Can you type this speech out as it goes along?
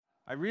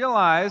I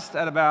realized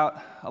at about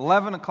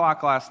 11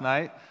 o'clock last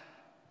night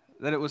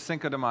that it was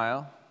Cinco de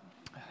Mayo.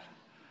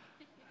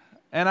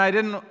 And I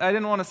didn't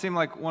want to seem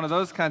like one of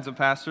those kinds of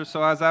pastors,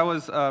 so as I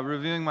was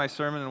reviewing my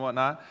sermon and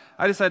whatnot,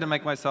 I decided to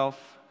make myself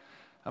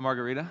a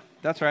margarita.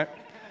 That's right.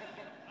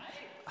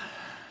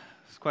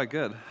 It's quite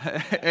good.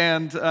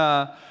 And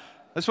I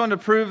just wanted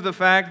to prove the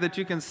fact that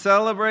you can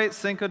celebrate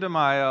Cinco de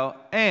Mayo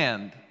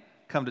and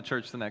come to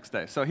church the next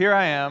day. So here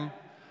I am.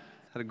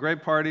 Had a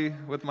great party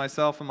with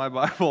myself and my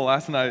Bible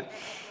last night,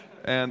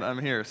 and I'm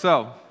here.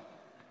 So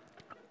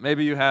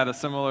maybe you had a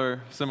similar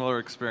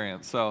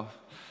experience. So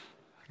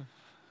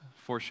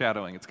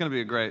foreshadowing. It's going to be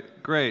a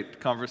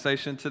great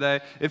conversation today.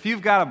 If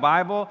you've got a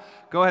Bible,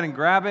 go ahead and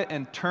grab it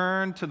and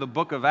turn to the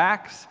book of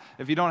Acts.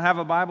 If you don't have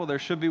a Bible, there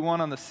should be one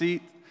on the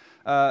seat,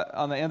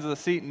 on the ends of the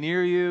seat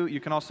near you.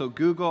 You can also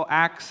Google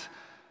Acts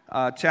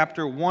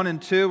chapter 1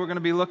 and 2. We're going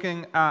to be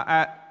looking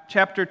at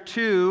chapter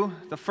 2,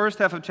 the first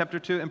half of chapter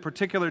 2 in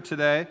particular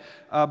today,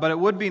 but it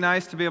would be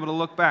nice to be able to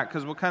look back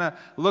because we'll kind of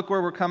look where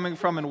we're coming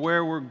from and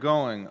where we're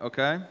going,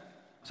 okay?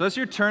 So as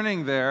you're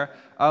turning there,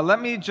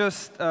 let me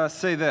just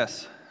say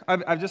this.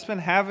 I've just been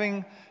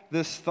having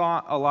this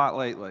thought a lot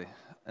lately.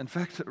 In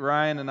fact,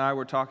 Ryan and I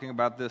were talking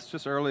about this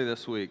just early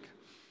this week.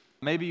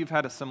 Maybe you've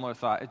had a similar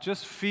thought. It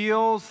just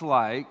feels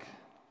like,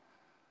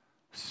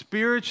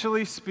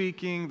 spiritually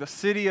speaking, the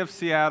city of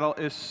Seattle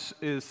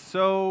is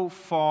so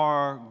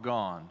far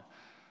gone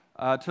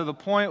to the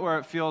point where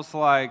it feels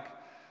like,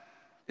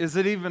 is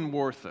it even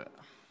worth it?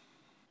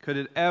 Could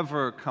it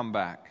ever come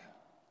back?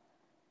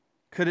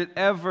 Could it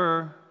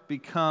ever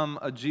become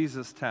a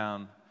Jesus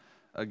town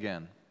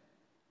again?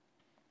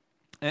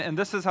 And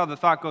this is how the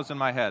thought goes in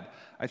my head.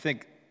 I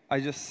think I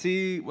just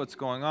see what's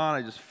going on.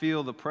 I just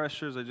feel the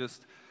pressures. I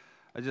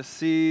just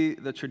see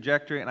the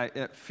trajectory, and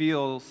it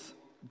feels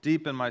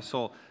deep in my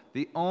soul.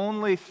 The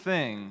only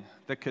thing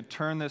that could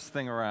turn this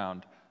thing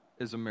around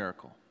is a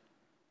miracle.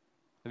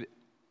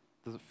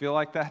 Does it feel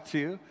like that to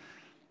you?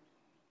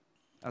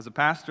 As a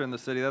pastor in the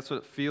city, that's what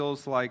it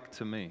feels like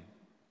to me.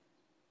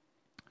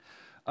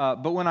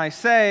 But when I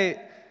say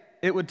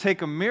it would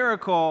take a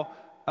miracle,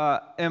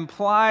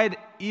 implied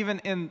even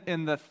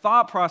in the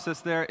thought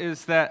process there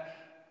is that,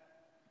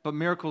 but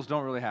miracles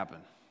don't really happen.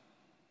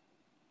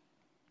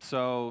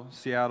 So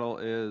Seattle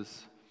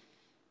is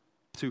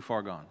too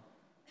far gone.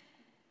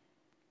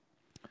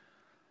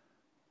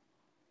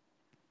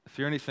 If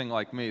you're anything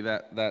like me,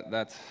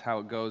 that's how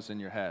it goes in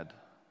your head.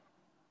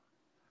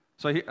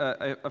 So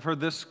I've heard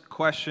this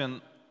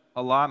question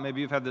a lot.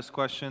 Maybe you've had this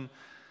question.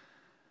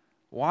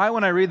 Why,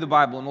 when I read the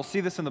Bible, and we'll see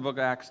this in the book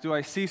of Acts, do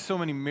I see so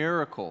many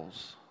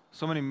miracles?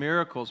 So many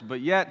miracles,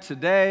 but yet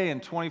today in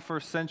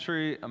 21st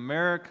century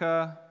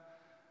America,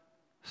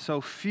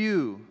 so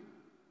few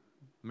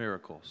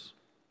miracles.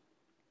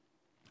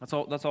 That's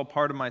all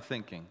part of my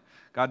thinking.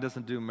 God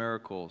doesn't do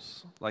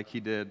miracles like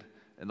He did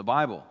in the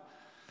Bible.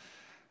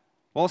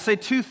 Well, I'll say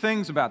two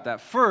things about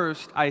that.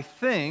 First, I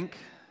think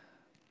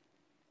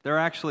there are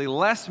actually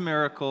less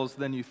miracles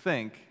than you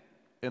think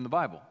in the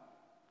Bible.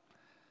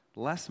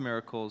 Less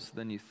miracles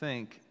than you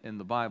think in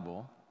the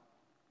Bible.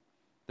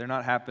 They're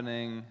not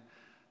happening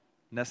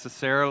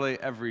necessarily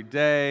every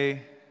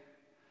day.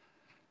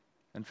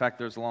 In fact,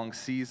 there's long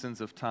seasons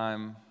of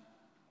time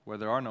where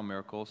there are no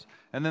miracles.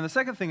 And then the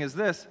second thing is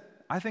this.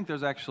 I think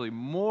there's actually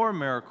more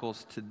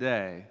miracles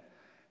today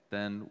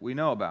than we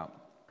know about.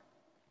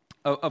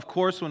 Of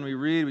course, when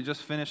we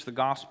just finished the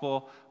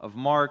Gospel of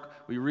Mark,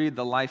 we read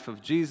the life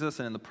of Jesus,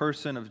 and in the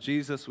person of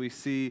Jesus, we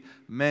see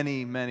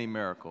many, many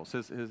miracles.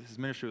 His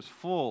ministry was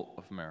full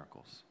of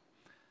miracles.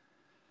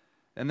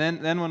 And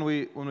then when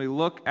we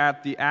look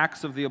at the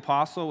Acts of the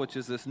Apostle, which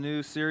is this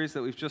new series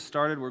that we've just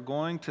started, we're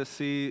going to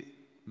see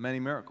many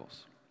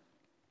miracles.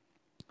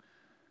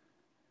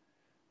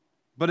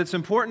 But it's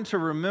important to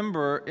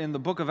remember in the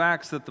book of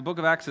Acts that the book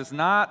of Acts is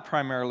not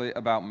primarily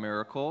about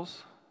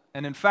miracles.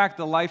 And in fact,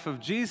 the life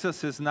of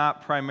Jesus is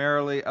not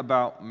primarily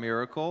about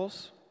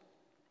miracles.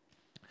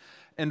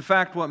 In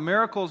fact, what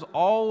miracles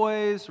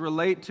always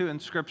relate to in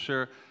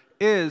Scripture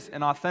is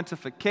an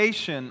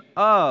authentication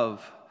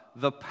of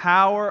the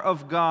power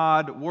of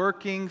God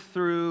working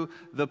through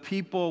the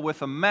people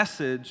with a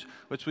message,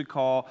 which we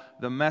call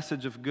the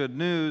message of good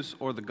news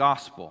or the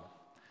gospel.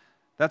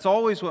 That's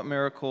always what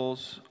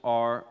miracles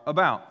are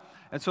about.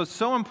 And so it's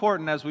so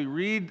important as we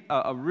read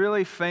a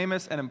really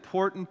famous and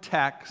important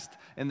text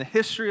in the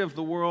history of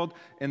the world,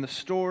 in the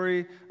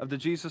story of the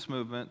Jesus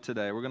movement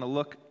today. We're going to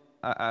look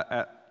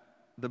at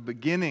the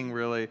beginning,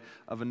 really,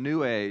 of a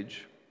new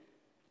age.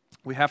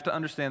 We have to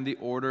understand the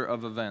order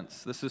of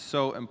events. This is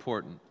so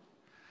important.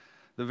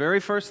 The very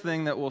first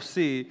thing that we'll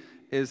see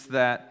is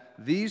that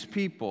these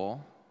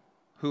people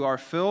who are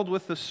filled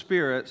with the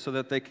Spirit so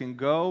that they can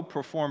go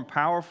perform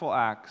powerful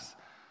acts,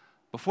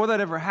 before that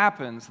ever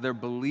happens, they're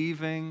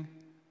believing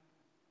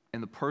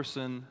in the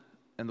person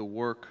and the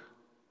work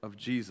of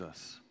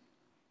Jesus.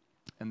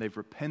 And they've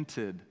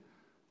repented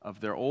of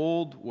their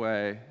old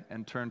way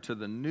and turned to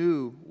the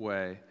new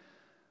way,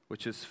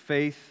 which is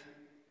faith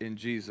in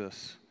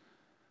Jesus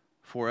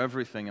for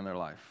everything in their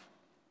life.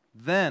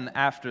 Then,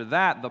 after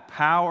that, the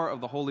power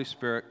of the Holy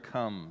Spirit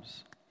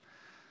comes.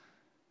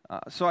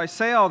 So I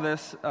say all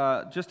this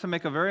just to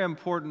make a very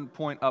important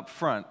point up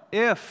front.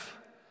 If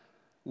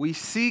we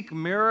seek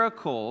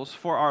miracles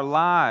for our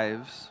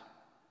lives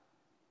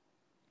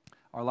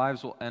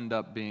will end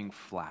up being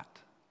flat.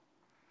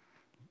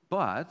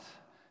 But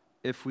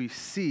if we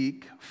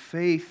seek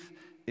faith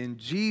in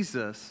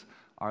Jesus,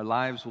 our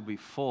lives will be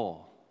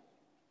full.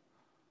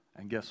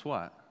 And guess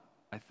what?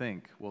 I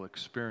think we'll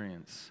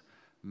experience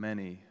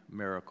many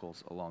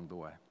miracles along the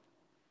way.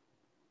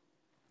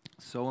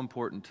 So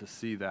important to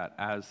see that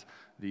as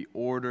the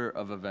order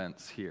of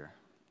events here.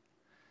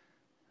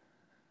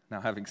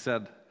 Now, having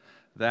said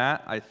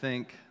that, I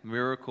think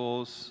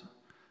miracles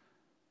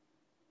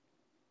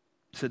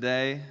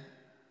today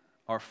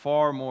are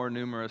far more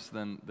numerous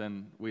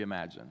than we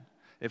imagine.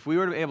 If we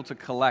were to be able to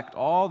collect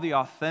all the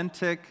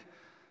authentic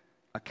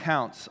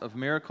accounts of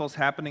miracles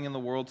happening in the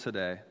world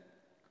today,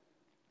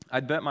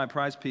 I'd bet my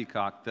prize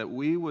peacock that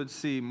we would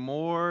see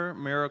more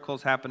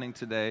miracles happening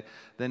today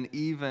than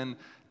even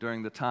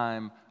during the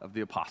time of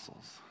the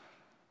apostles.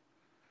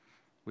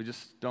 We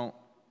just don't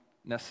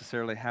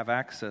necessarily have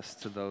access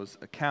to those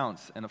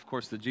accounts. And of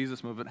course, the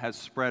Jesus movement has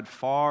spread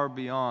far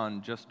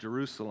beyond just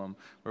Jerusalem,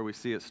 where we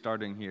see it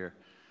starting here.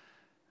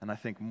 And I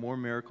think more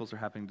miracles are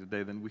happening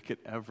today than we could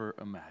ever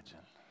imagine.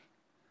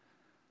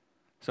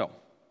 So,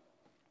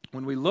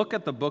 when we look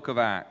at the book of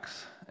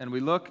Acts, and we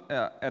look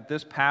at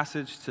this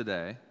passage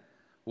today,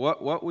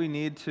 what we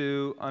need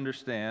to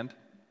understand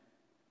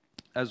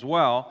as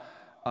well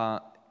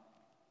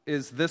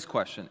is this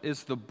question.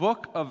 Is the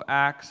book of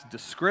Acts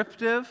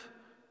descriptive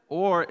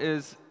or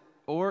is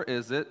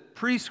it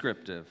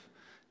prescriptive?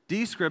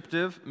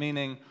 Descriptive,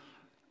 meaning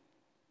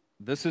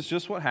this is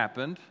just what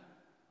happened,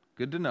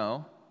 good to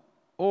know.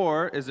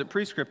 Or is it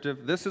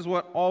prescriptive? This is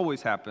what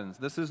always happens.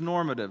 This is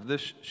normative.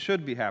 This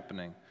should be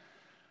happening.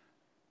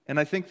 And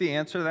I think the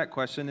answer to that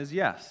question is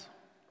yes.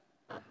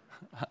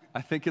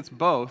 I think it's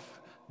both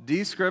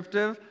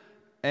descriptive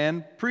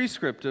and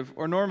prescriptive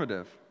or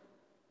normative.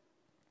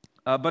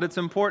 But it's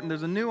important.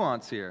 There's a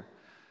nuance here.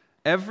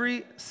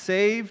 Every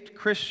saved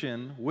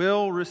Christian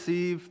will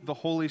receive the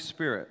Holy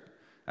Spirit,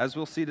 as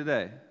we'll see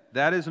today.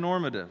 That is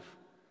normative.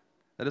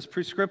 That is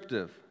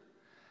prescriptive.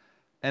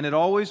 And it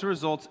always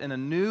results in a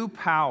new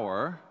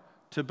power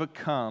to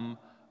become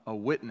a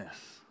witness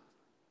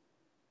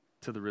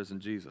to the risen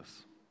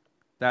Jesus.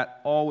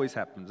 That always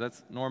happens.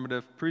 That's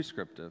normative,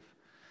 prescriptive.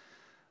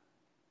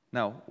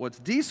 Now, what's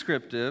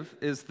descriptive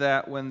is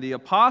that when the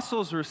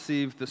apostles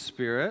received the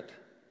Spirit,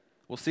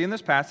 we'll see in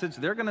this passage,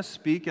 they're going to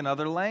speak in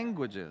other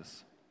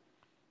languages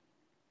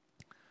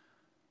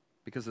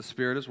because the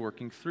Spirit is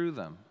working through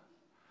them.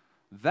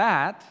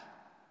 That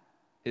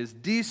is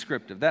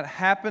descriptive. That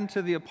happened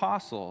to the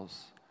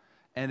apostles,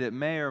 and it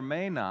may or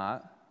may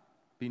not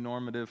be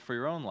normative for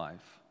your own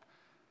life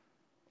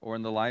or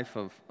in the life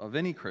of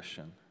any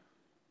Christian.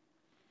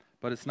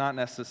 But it's not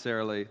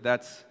necessarily,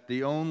 that's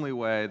the only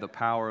way the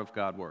power of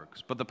God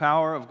works. But the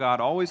power of God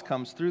always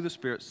comes through the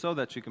Spirit so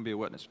that you can be a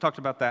witness. We talked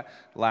about that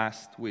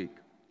last week.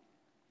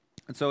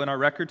 And so in our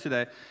record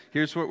today,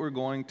 here's what we're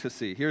going to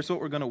see. Here's what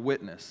we're going to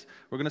witness.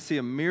 We're going to see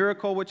a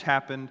miracle which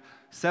happened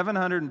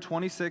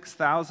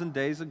 726,000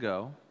 days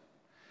ago,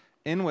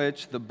 in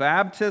which the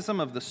baptism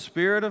of the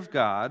Spirit of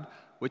God,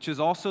 which is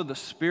also the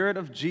Spirit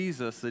of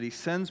Jesus that he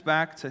sends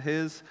back to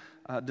his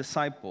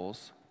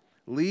disciples,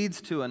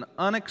 leads to an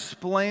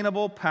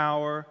unexplainable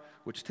power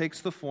which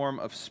takes the form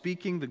of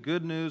speaking the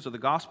good news or the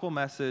gospel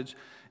message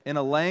in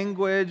a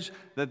language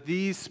that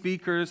these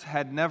speakers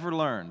had never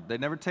learned.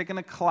 They'd never taken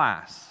a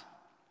class.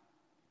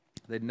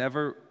 They'd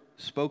never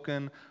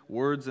spoken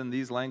words in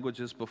these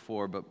languages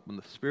before, but when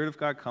the Spirit of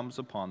God comes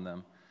upon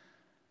them,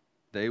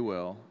 they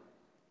will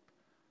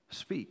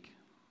speak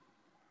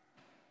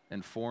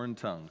in foreign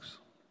tongues.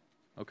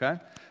 Okay?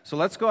 So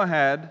let's go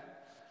ahead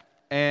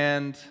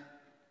and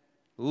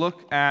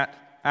look at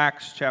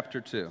Acts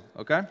chapter 2,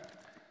 okay?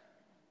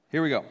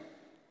 Here we go.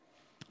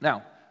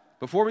 Now,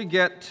 before we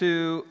get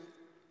to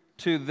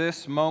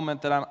this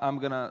moment that I'm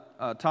going to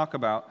talk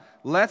about,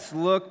 let's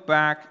look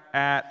back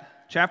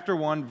at chapter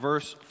 1,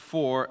 verse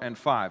 4 and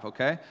 5,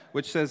 okay?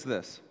 Which says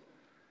this.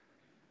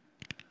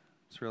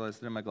 Just realized I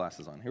didn't have my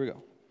glasses on. Here we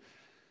go.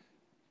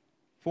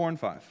 4 and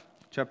 5,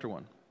 chapter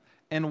 1.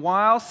 And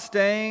while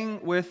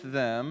staying with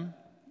them,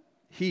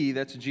 he,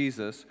 that's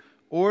Jesus,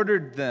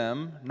 ordered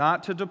them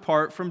not to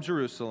depart from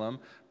Jerusalem,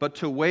 but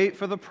to wait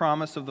for the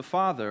promise of the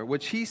Father,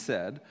 which he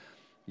said,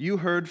 "You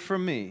heard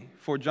from me,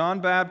 for John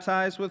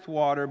baptized with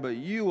water, but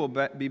you will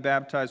be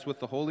baptized with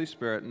the Holy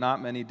Spirit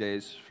not many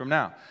days from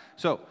now."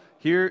 So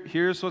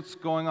here's what's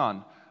going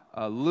on.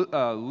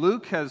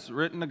 Luke has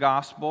written a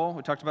gospel.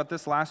 We talked about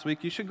this last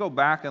week. You should go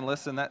back and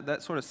listen.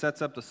 That sort of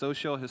sets up the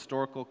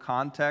socio-historical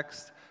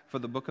context for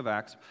the book of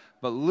Acts.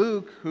 But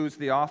Luke, who's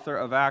the author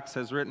of Acts,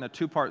 has written a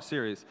two-part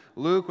series.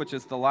 Luke, which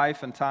is the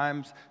life and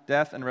times,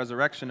 death, and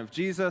resurrection of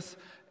Jesus,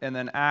 and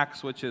then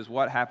Acts, which is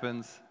what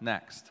happens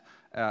next.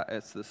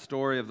 It's the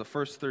story of the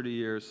first 30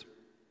 years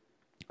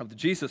of the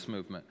Jesus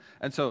movement.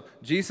 And so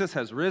Jesus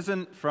has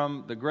risen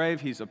from the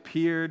grave. He's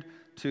appeared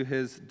to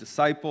his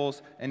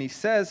disciples, and he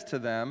says to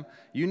them,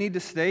 you need to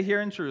stay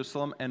here in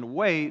Jerusalem and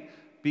wait,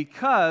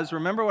 because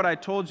remember what I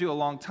told you a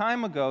long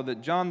time ago,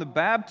 that John the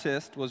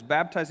Baptist was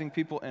baptizing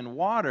people in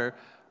water,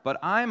 but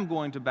I'm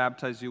going to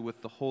baptize you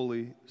with the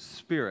Holy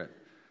Spirit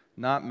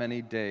not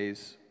many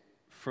days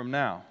from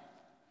now.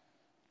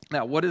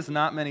 Now, what does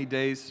not many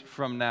days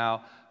from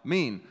now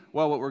mean?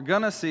 Well, what we're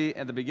going to see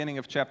at the beginning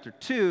of chapter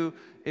 2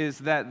 is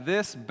that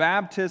this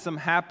baptism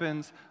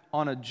happens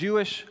on a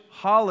Jewish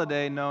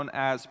holiday known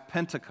as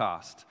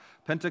Pentecost.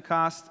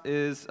 Pentecost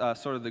is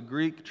sort of the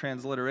Greek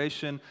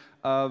transliteration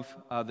of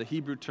the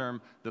Hebrew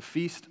term, the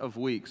Feast of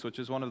Weeks, which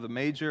is one of the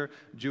major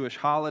Jewish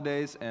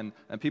holidays, and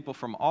people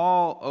from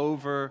all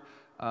over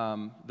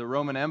the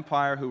Roman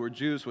Empire who were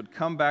Jews would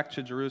come back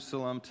to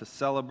Jerusalem to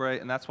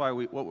celebrate, and that's why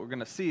what we're going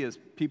to see is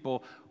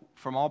people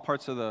from all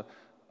parts of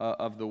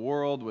the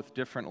world with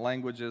different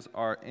languages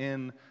are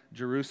in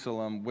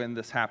Jerusalem when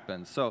this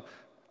happens. So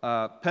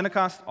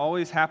Pentecost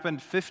always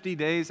happened 50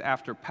 days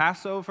after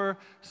Passover,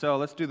 so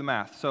let's do the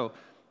math. So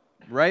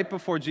right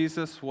before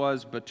Jesus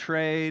was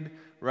betrayed,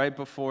 right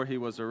before he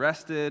was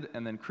arrested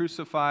and then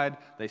crucified,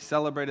 they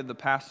celebrated the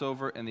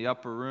Passover in the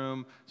upper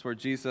room. It's where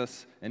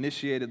Jesus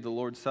initiated the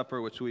Lord's Supper,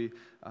 which we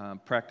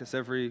practice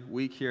every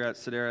week here at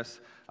Sedaris.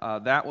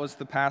 That was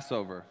the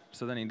Passover.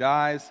 So then he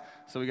dies,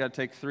 so we got to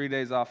take 3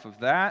 days off of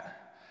that.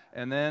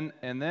 And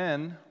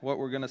then what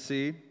we're going to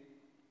see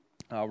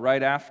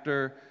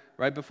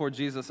right before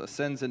Jesus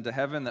ascends into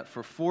heaven, that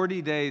for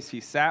 40 days he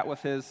sat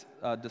with his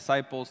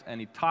disciples and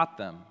he taught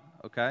them.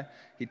 Okay?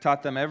 He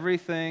taught them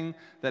everything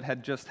that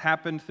had just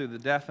happened through the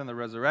death and the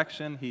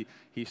resurrection.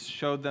 He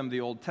showed them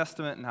the Old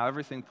Testament and how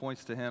everything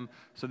points to him.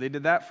 So they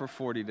did that for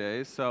 40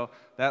 days. So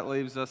that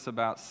leaves us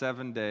about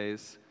 7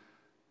 days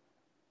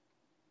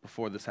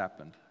before this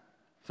happened.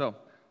 So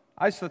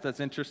I just thought that's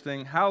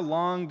interesting. How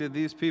long did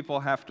these people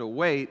have to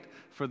wait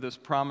for this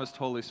promised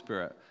Holy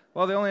Spirit?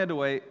 Well, they only had to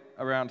wait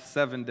around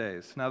 7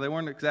 days. Now, they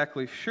weren't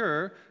exactly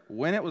sure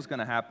when it was going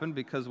to happen,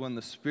 because when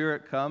the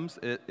Spirit comes,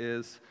 it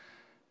is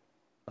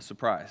a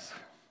surprise.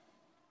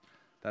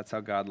 That's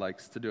how God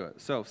likes to do it.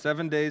 So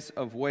 7 days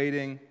of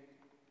waiting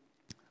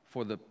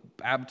for the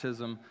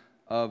baptism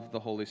of the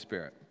Holy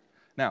Spirit.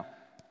 Now,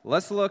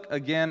 let's look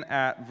again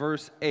at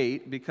verse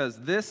 8,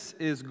 because this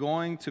is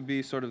going to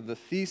be sort of the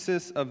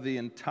thesis of the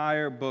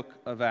entire book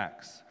of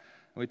Acts.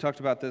 And we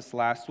talked about this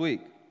last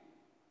week.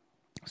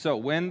 So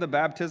when the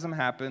baptism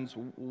happens,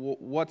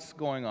 what's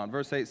going on?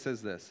 Verse 8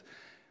 says this,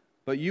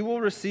 "But you will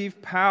receive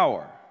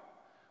power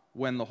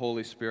when the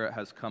Holy Spirit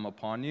has come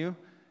upon you,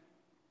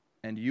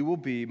 and you will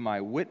be my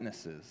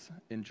witnesses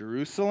in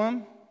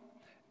Jerusalem,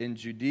 in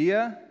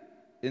Judea,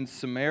 in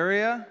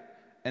Samaria,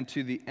 and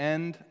to the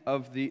end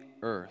of the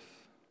earth."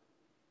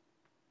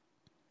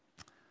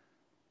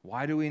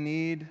 Why do we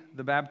need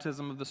the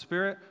baptism of the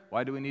Spirit?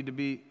 Why do we need to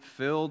be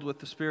filled with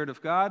the Spirit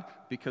of God?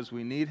 Because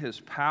we need His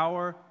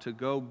power to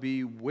go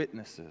be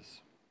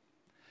witnesses.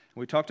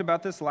 We talked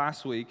about this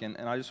last week, and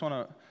I just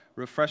want to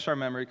refresh our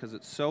memory because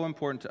it's so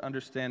important to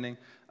understanding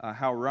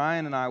how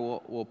Ryan and I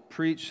will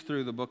preach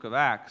through the book of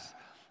Acts,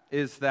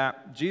 is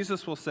that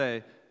Jesus will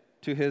say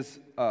to His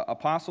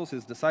apostles,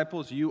 His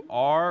disciples, you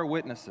are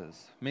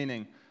witnesses,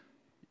 meaning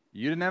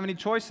you didn't have any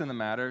choice in the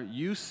matter.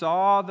 You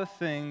saw the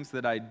things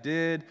that I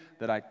did,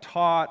 that I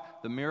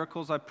taught, the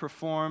miracles I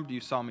performed. You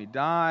saw me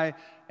die,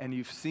 and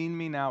you've seen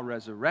me now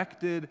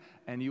resurrected,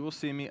 and you will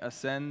see me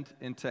ascend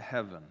into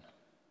heaven.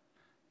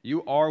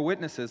 You are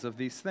witnesses of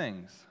these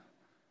things.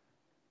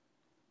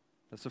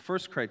 That's the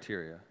first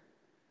criteria.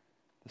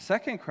 The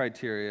second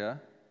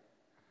criteria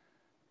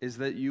is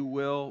that you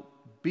will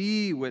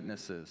be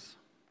witnesses,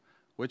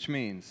 which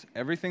means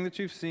everything that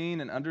you've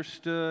seen and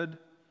understood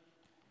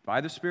by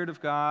the Spirit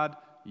of God,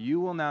 you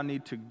will now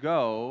need to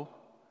go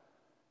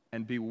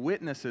and be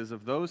witnesses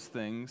of those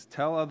things,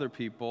 tell other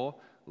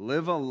people,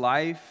 live a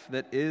life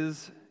that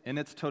is in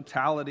its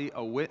totality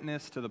a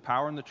witness to the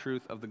power and the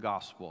truth of the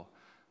gospel.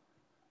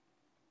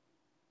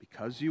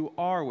 Because you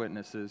are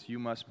witnesses, you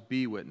must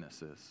be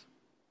witnesses.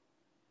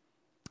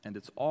 And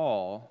it's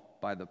all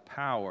by the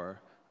power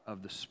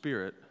of the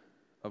Spirit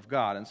of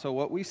God. And so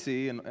what we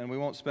see, and we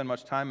won't spend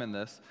much time in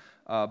this,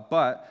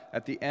 but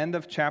at the end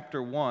of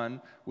chapter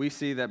 1, we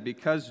see that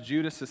because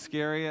Judas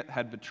Iscariot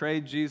had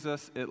betrayed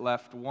Jesus, it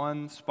left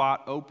one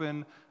spot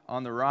open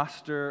on the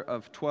roster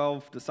of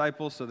 12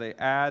 disciples, so they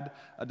add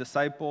a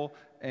disciple,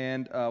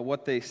 and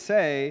what they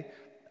say,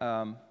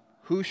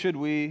 who should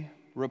we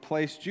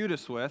replace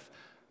Judas with?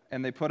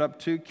 And they put up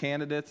 2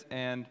 candidates,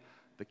 and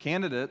the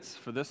candidates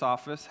for this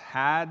office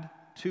had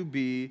to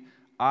be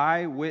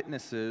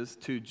eyewitnesses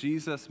to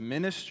Jesus'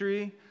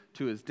 ministry,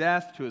 to His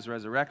death, to His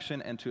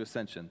resurrection, and to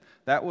ascension.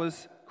 That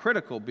was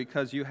critical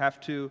because you have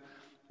to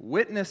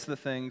witness the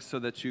things so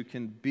that you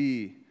can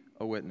be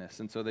a witness.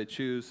 And so they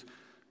choose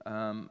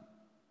a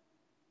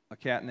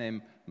cat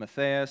named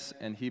Matthias,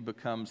 and he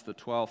becomes the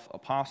 12th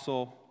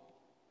apostle.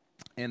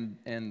 And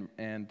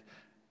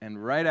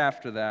right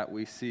after that,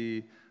 we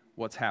see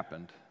what's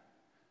happened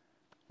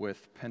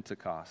with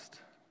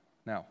Pentecost.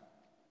 Now,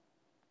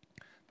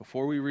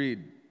 before we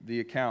read the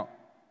account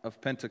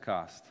of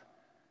Pentecost,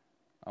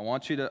 I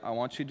want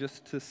you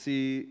just to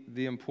see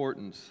the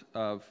importance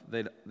of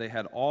they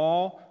had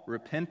all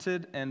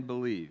repented and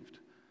believed.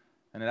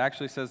 And it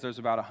actually says there's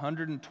about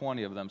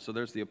 120 of them. So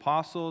there's the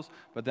apostles,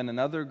 but then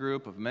another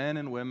group of men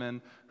and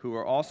women who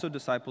are also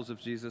disciples of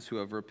Jesus who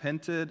have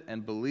repented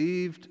and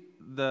believed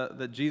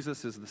that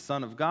Jesus is the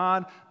Son of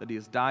God, that he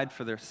has died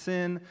for their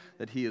sin,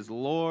 that he is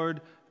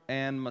Lord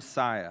and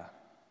Messiah.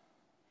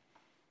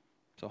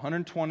 So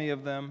 120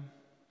 of them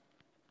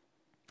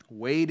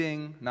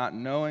waiting, not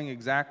knowing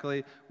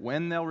exactly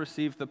when they'll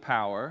receive the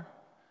power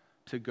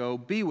to go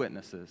be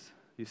witnesses.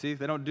 You see,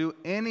 they don't do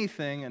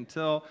anything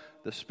until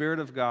the Spirit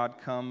of God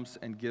comes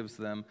and gives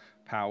them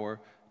power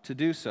to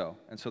do so.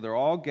 And so they're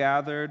all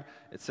gathered.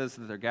 It says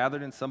that they're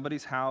gathered in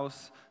somebody's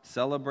house,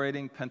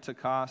 celebrating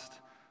Pentecost,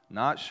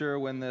 not sure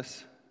when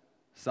this,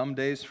 some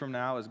days from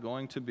now, is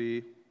going to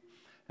be.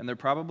 And they're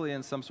probably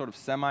in some sort of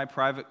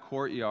semi-private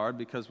courtyard,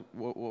 because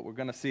what we're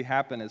going to see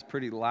happen is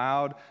pretty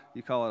loud.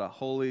 You call it a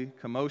holy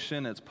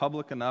commotion. It's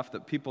public enough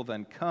that people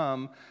then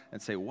come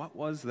and say, "What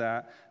was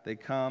that?" They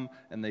come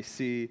and they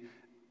see,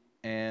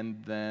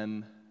 and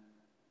then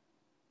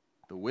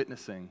the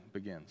witnessing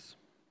begins.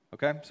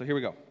 Okay, so here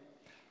we go.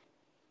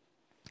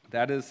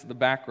 That is the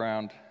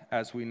background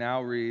as we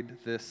now read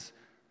this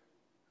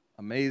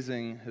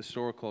amazing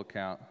historical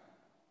account.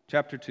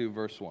 Chapter 2,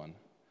 verse 1.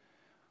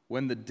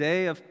 When the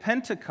day of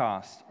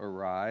Pentecost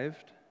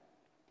arrived,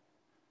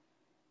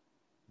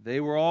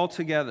 they were all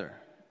together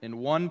in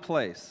one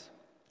place,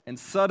 and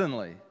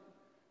suddenly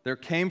there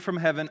came from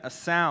heaven a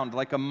sound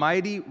like a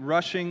mighty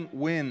rushing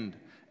wind,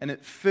 and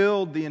it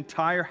filled the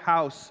entire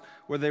house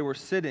where they were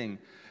sitting,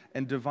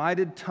 and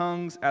divided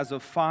tongues as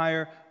of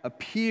fire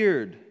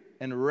appeared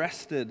and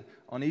rested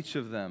on each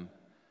of them.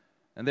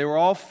 And they were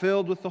all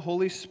filled with the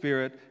Holy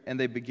Spirit, and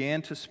they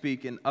began to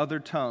speak in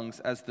other tongues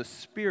as the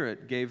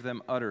Spirit gave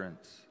them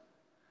utterance.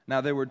 Now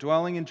they were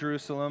dwelling in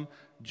Jerusalem,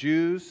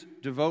 Jews,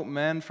 devout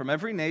men from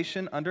every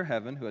nation under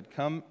heaven who had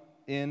come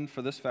in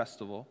for this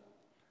festival.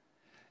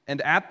 And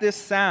at this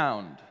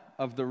sound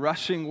of the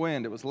rushing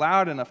wind, it was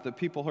loud enough that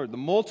people heard, the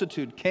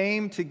multitude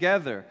came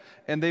together,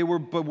 and they were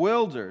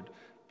bewildered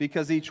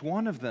because each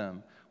one of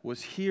them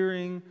was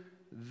hearing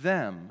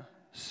them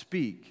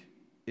speak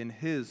in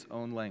his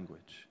own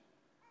language.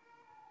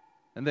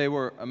 And they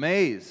were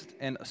amazed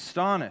and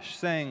astonished,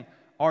 saying,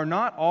 "Are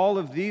not all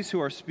of these who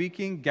are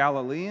speaking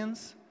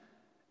Galileans?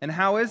 And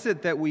how is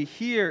it that we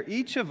hear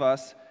each of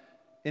us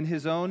in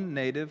his own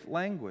native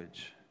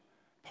language?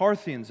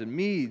 Parthians and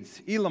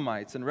Medes,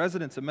 Elamites and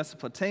residents of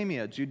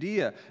Mesopotamia,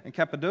 Judea and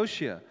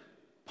Cappadocia,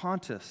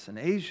 Pontus and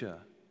Asia,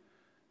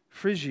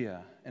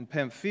 Phrygia and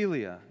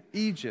Pamphylia,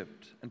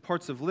 Egypt and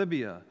parts of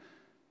Libya,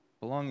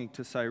 belonging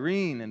to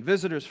Cyrene, and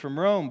visitors from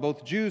Rome,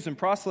 both Jews and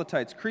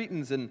proselytes,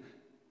 Cretans and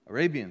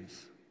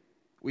Arabians.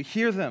 We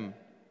hear them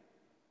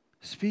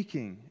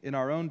speaking in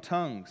our own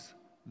tongues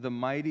the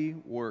mighty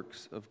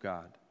works of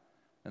God."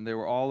 And they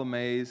were all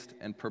amazed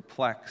and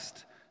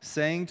perplexed,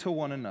 saying to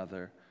one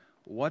another,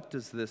 "What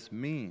does this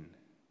mean?"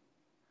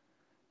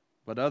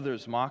 But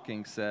others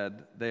mocking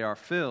said, "They are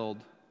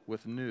filled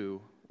with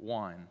new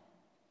wine."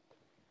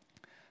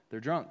 They're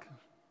drunk.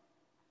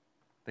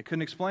 They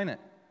couldn't explain it.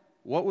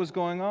 What was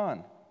going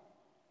on?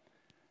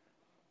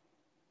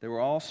 They were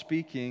all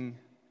speaking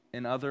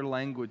in other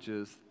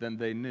languages than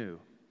they knew.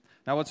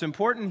 Now, what's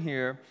important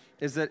here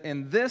is that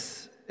in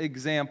this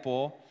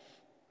example,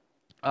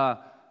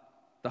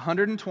 the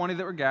 120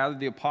 that were gathered,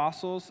 the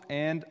apostles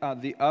and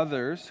the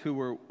others who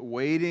were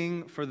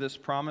waiting for this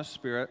promised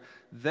Spirit,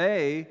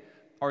 they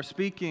are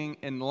speaking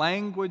in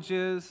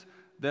languages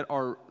that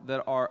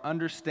are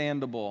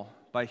understandable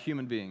by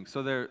human beings.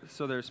 So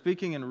they're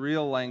speaking in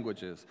real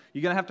languages.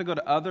 You're going to have to go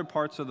to other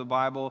parts of the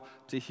Bible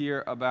to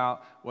hear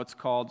about what's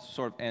called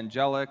sort of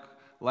angelic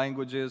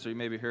languages, or you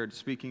maybe heard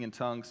speaking in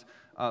tongues.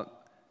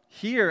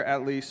 Here,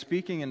 at least,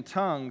 speaking in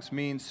tongues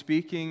means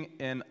speaking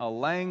in a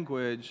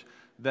language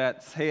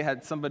that, say,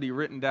 had somebody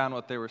written down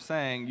what they were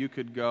saying, you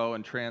could go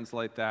and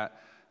translate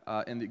that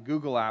in the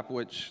Google app,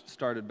 which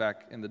started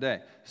back in the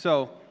day.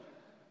 So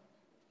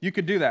you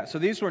could do that. So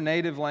these were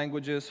native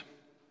languages,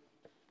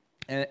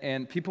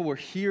 and people were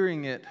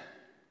hearing it,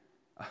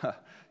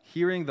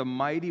 hearing the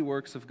mighty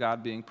works of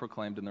God being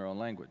proclaimed in their own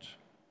language.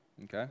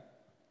 Okay?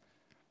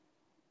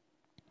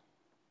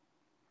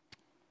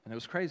 And it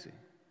was crazy.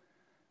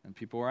 And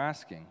people were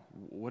asking,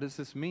 what does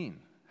this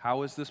mean?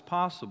 How is this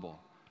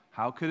possible?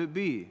 How could it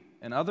be?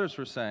 And others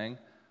were saying,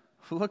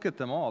 look at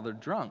them all, they're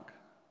drunk.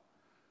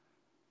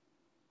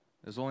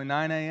 There's only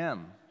 9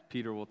 a.m.,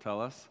 Peter will tell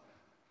us,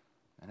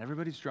 and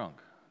everybody's drunk.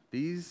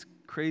 These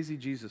crazy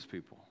Jesus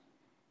people.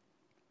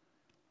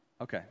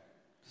 Okay,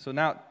 so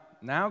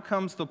now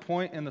comes the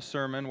point in the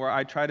sermon where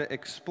I try to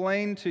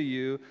explain to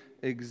you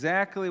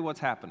exactly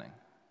what's happening.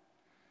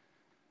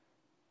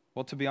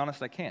 Well, to be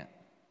honest, I can't.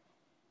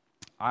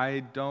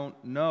 I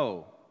don't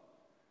know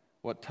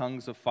what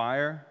tongues of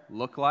fire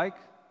look like.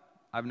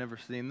 I've never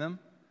seen them.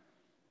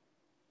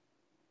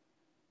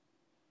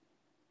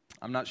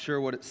 I'm not sure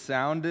what it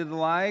sounded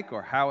like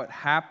or how it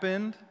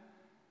happened.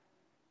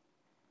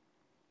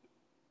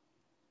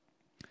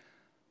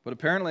 But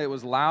apparently it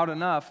was loud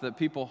enough that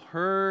people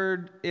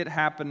heard it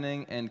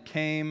happening and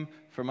came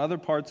from other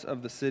parts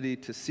of the city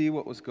to see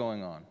what was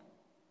going on.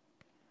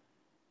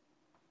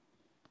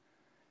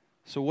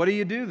 So what do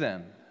you do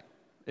then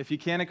if you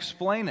can't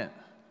explain it?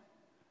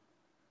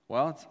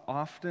 Well, it's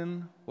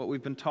often what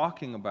we've been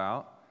talking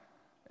about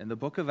in the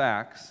book of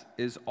Acts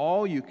is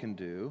all you can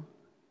do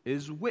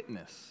is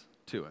witness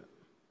to it.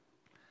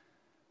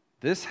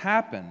 This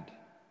happened.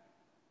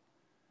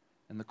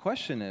 And the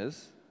question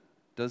is,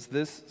 does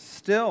this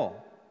still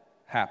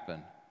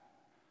happen?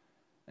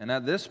 And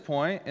at this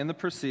point in the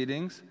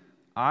proceedings,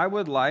 I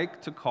would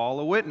like to call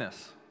a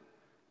witness.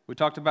 We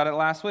talked about it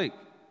last week.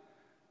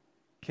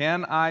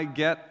 Can I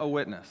get a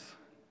witness?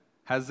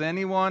 Has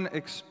anyone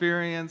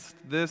experienced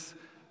this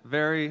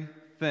very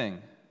thing?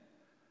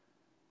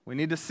 We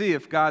need to see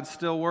if God's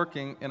still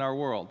working in our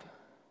world.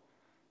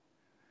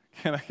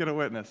 Can I get a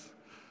witness?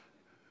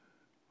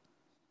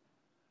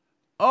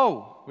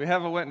 Oh, we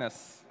have a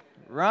witness.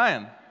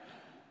 Ryan,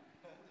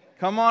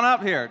 come on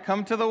up here.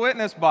 Come to the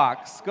witness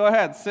box. Go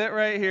ahead, sit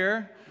right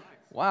here.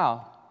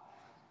 Wow.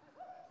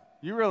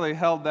 You really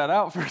held that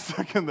out for a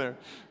second there.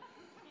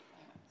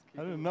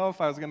 I didn't know if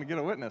I was going to get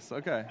a witness.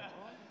 Okay.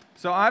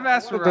 So I've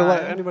asked Ryan. To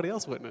let anybody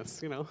else witness,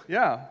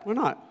 Yeah. Why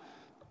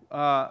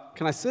not?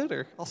 Can I sit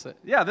or I'll sit?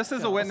 Yeah, this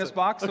is a witness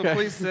box, so okay.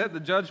 Please sit. The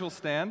judge will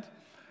stand.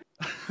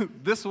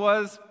 This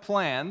was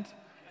planned,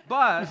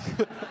 but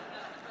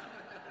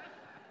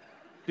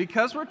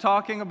because we're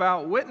talking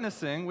about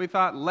witnessing, we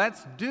thought,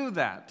 let's do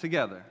that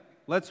together.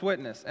 Let's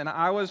witness. And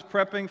I was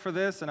prepping for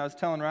this, and I was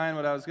telling Ryan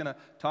what I was going to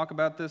talk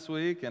about this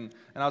week, and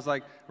I was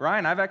like,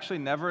 Ryan, I've actually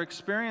never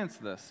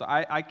experienced this, so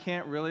I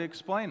can't really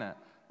explain it.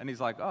 And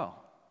he's like, oh,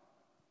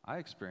 I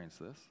experienced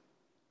this.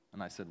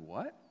 And I said,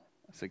 what?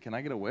 I said, can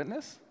I get a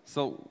witness?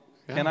 So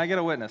Can I get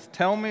a witness?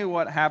 Tell me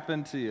what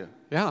happened to you.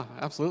 Yeah,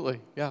 absolutely.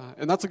 Yeah,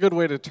 and that's a good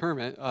way to term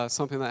it.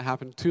 Something that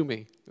happened to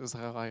me is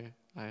how I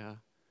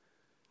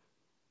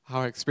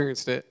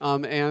experienced it.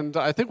 And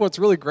I think what's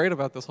really great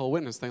about this whole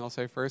witness thing, I'll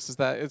say first, is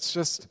that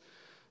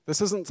this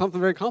isn't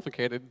something very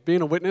complicated.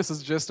 Being a witness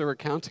is just a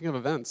recounting of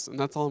events, and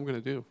that's all I'm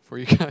going to do for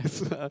you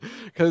guys.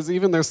 Because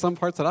even there's some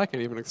parts that I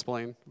can't even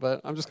explain,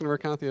 but I'm just going to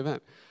recount the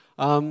event.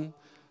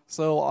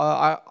 So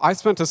I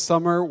spent a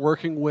summer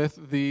working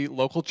with the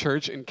local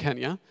church in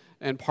Kenya,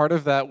 and part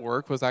of that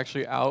work was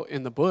actually out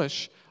in the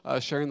bush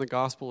sharing the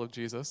gospel of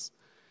Jesus.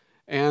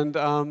 And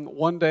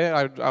one day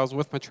I was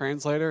with my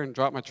translator and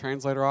dropped my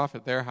translator off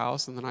at their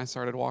house, and then I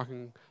started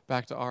walking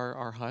back to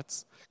our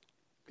huts.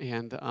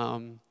 And I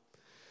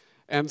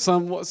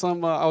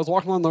was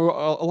walking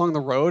along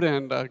the road,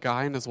 and a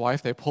guy and his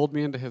wife, they pulled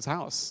me into his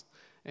house.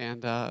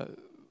 And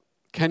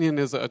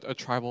Kenya's a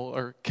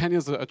tribal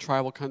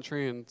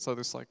country, and so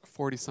there's like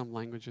 40-some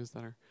languages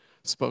that are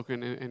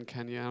spoken in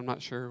Kenya. I'm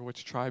not sure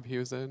which tribe he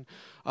was in,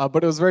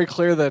 but it was very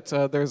clear that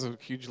there's a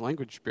huge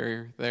language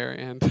barrier there,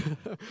 and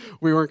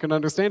we weren't going to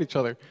understand each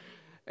other.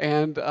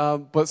 And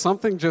but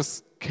something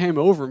just came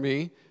over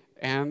me,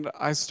 and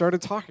I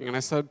started talking, and I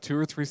said 2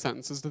 or 3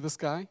 sentences to this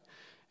guy,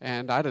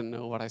 and I didn't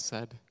know what I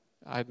said.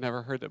 I'd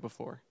never heard it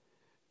before,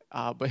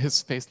 but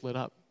his face lit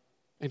up,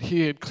 and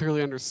he had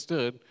clearly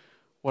understood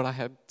what I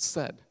had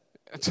said.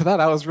 And to that,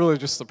 I was really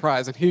just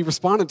surprised, and he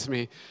responded to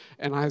me,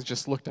 and I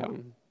just looked at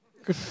him.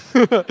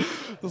 I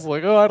was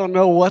like, I don't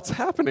know what's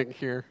happening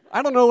here.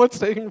 I don't know what's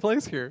taking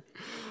place here.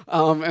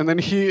 And then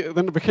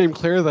it became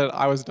clear that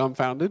I was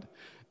dumbfounded,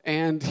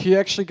 and he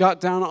actually got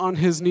down on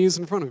his knees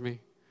in front of me.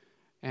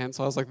 And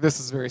so I was like, this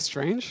is very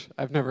strange.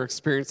 I've never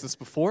experienced this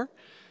before.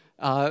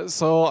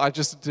 So I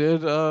just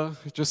did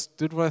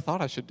what I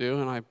thought I should do,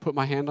 and I put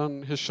my hand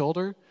on his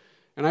shoulder,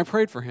 and I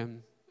prayed for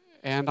him.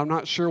 And I'm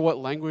not sure what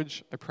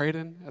language I prayed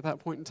in at that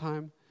point in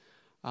time.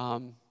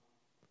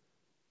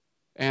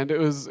 And it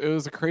was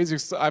a crazy.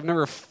 I've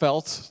never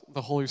felt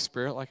the Holy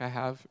Spirit like I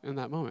have in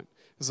that moment.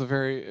 It was a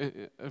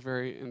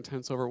very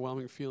intense,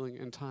 overwhelming feeling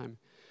in time.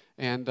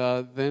 And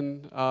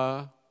then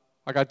I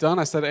got done.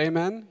 I said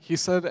amen. He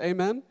said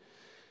amen.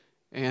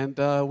 And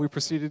we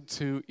proceeded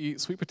to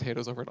eat sweet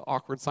potatoes over an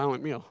awkward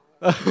silent meal.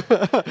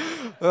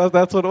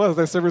 That's what it was.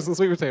 They served us some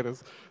sweet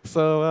potatoes.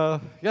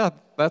 So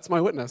that's my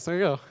witness. There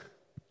you go.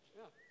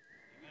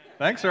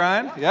 Thanks,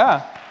 Ryan.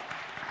 Yeah.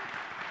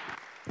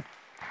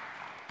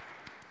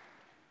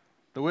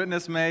 The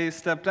witness may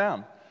step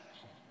down.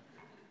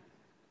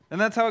 And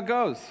that's how it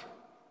goes.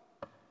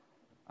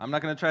 I'm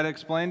not going to try to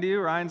explain to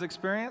you Ryan's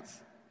experience.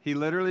 He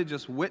literally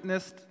just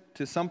witnessed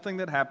to something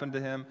that happened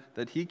to him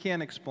that he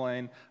can't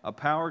explain. A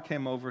power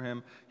came over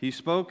him. He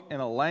spoke in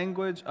a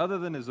language other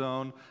than his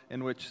own,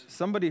 in which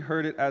somebody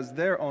heard it as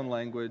their own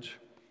language,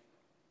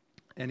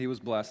 and he was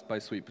blessed by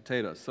sweet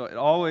potatoes.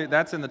 So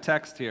that's in the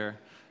text here.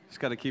 Just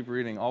got to keep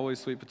reading. Always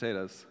sweet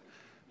potatoes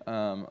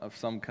of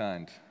some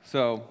kind.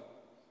 So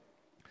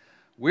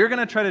we're going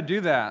to try to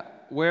do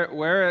that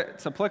where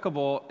it's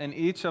applicable in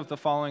each of the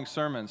following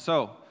sermons.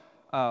 So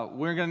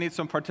we're going to need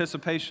some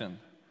participation.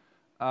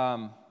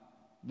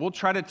 we'll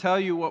try to tell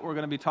you what we're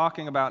going to be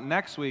talking about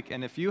next week.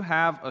 And if you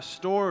have a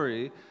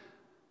story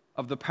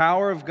of the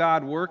power of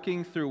God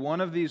working through one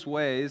of these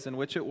ways in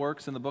which it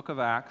works in the book of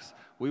Acts,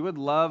 we would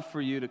love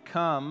for you to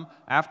come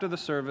after the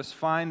service,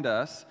 find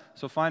us.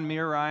 So find me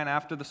or Ryan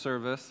after the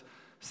service.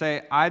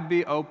 Say, I'd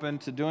be open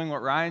to doing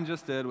what Ryan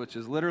just did, which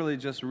is literally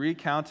just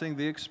recounting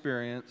the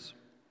experience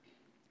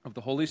of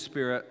the Holy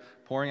Spirit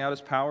pouring out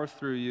His power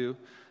through you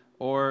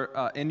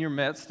or in your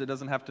midst. It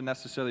doesn't have to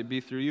necessarily be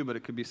through you, but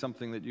it could be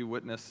something that you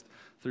witnessed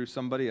through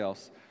somebody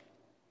else.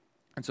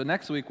 And so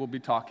next week we'll be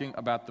talking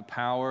about the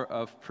power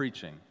of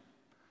preaching.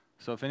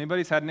 So if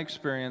anybody's had an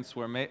experience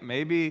where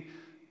maybe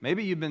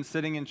you've been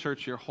sitting in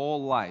church your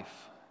whole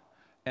life,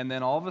 and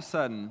then all of a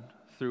sudden,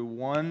 through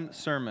one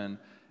sermon,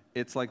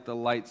 it's like the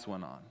lights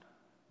went on,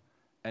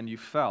 and you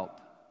felt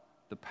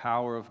the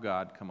power of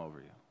God come over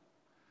you.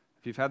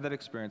 If you've had that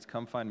experience,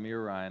 come find me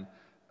or Ryan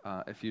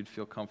if you'd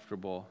feel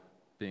comfortable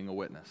being a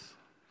witness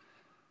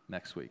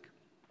next week.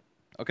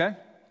 Okay?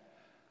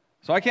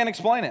 So I can't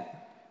explain it.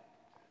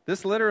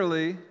 This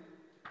literally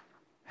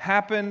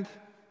happened,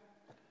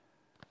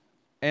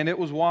 and it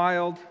was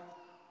wild,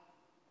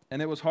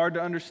 and it was hard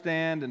to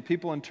understand, and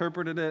people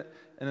interpreted it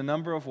in a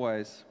number of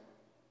ways.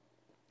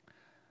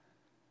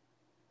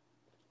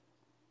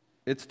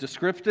 It's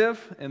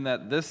descriptive in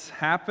that this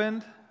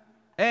happened,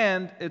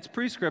 and it's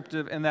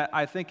prescriptive in that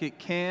I think it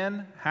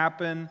can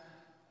happen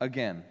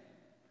again.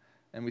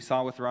 And we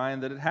saw with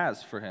Ryan that it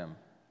has for him.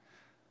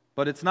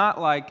 But it's not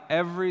like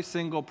every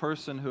single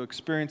person who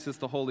experiences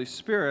the Holy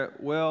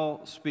Spirit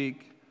will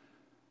speak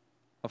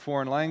a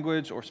foreign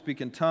language or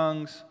speak in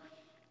tongues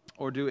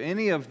or do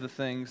any of the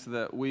things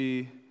that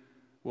we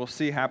will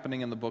see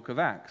happening in the book of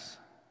Acts.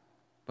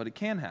 But it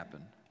can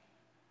happen.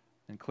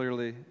 And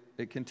clearly,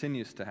 it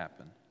continues to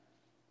happen.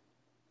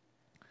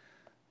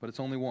 But it's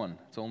only one.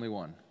 It's only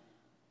one.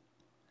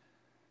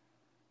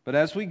 But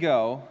as we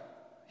go,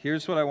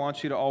 here's what I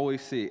want you to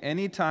always see.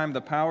 Anytime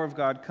the power of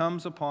God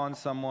comes upon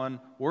someone,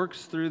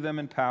 works through them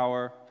in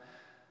power,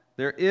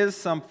 there is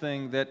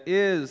something that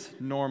is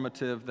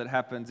normative that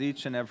happens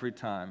each and every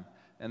time,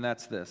 and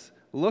that's this.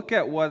 Look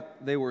at what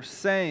they were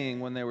saying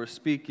when they were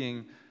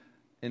speaking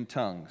in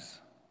tongues.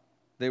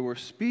 They were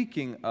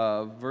speaking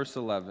of, verse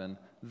 11,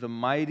 the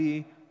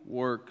mighty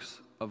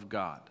works of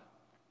God.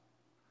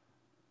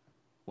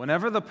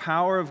 Whenever the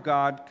power of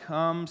God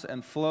comes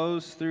and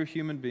flows through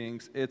human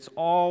beings, it's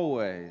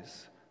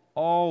always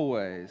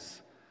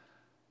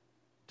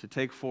to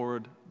take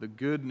forward the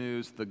good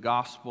news, the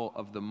gospel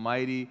of the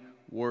mighty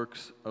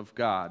works of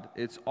God.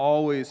 It's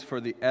always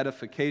for the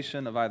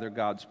edification of either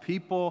God's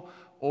people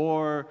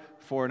or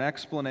for an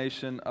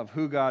explanation of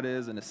who God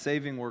is and a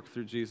saving work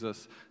through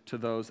Jesus to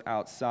those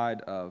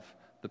outside of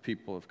the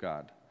people of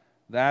God.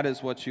 That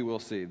is what you will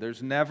see.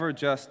 There's never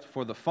just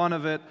for the fun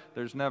of it.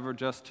 There's never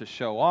just to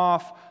show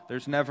off.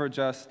 There's never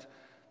just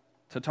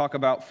to talk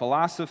about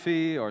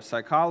philosophy or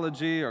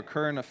psychology or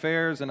current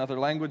affairs in other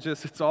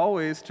languages. It's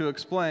always to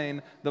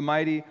explain the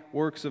mighty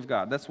works of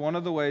God. That's one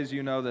of the ways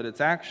you know that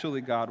it's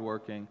actually God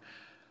working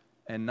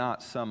and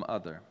not some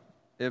other.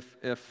 If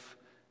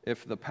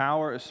the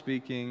power is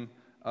speaking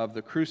of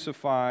the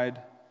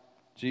crucified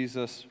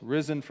Jesus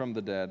risen from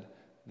the dead,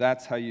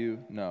 that's how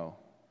you know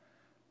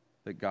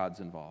that God's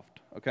involved,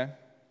 okay?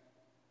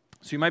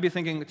 So you might be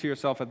thinking to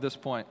yourself at this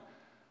point,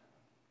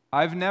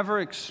 I've never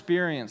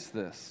experienced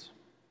this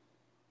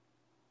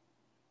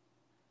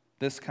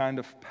kind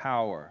of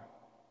power.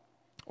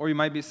 Or you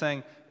might be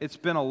saying, it's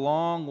been a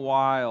long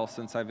while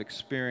since I've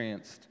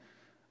experienced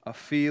a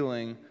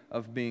feeling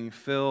of being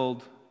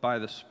filled by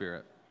the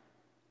Spirit.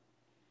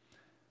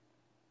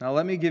 Now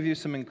let me give you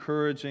some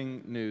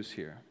encouraging news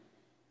here.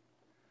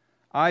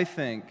 I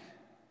think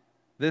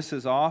this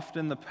is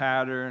often the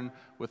pattern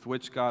with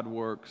which God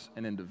works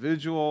in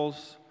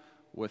individuals,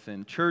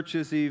 within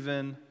churches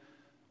even,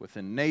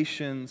 within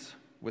nations,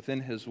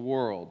 within His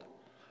world.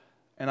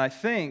 And I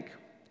think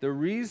the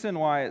reason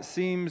why it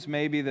seems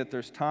maybe that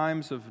there's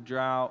times of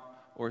drought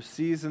or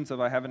seasons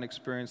of I haven't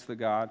experienced the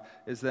God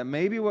is that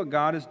maybe what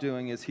God is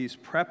doing is He's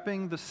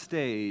prepping the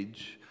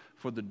stage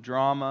for the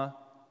drama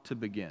to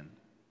begin.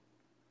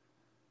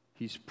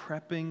 He's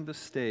prepping the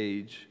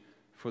stage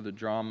for the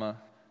drama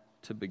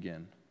to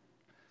begin.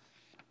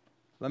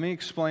 Let me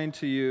explain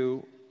to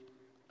you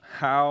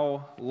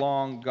how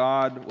long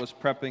God was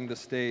prepping the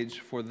stage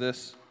for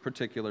this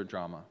particular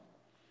drama.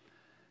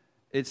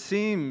 It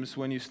seems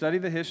when you study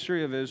the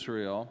history of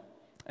Israel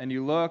and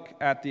you look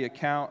at the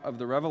account of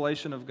the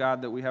revelation of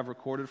God that we have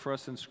recorded for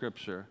us in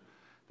Scripture,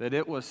 that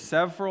it was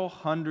several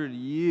hundred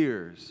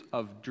years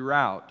of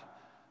drought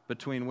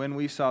between when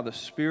we saw the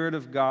Spirit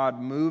of God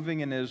moving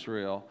in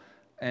Israel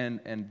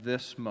and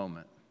this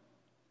moment.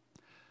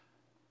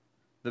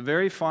 The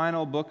very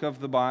final book of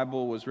the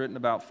Bible was written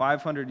about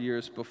 500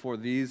 years before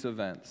these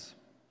events,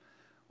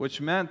 which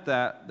meant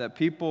that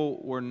people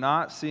were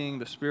not seeing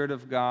the Spirit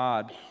of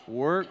God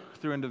work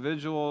through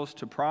individuals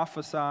to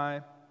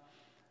prophesy.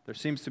 There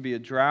seems to be a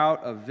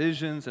drought of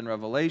visions and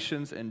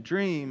revelations and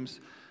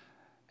dreams,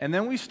 And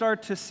then we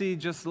start to see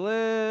just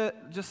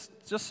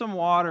some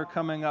water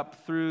coming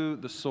up through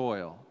the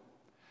soil.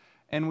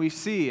 And we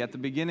see at the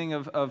beginning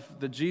of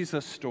the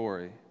Jesus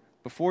story,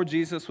 before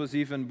Jesus was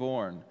even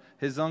born,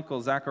 his uncle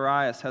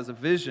Zacharias has a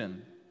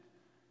vision.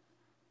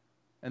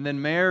 And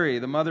then Mary,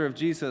 the mother of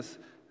Jesus,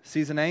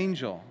 sees an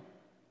angel.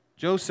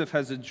 Joseph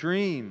has a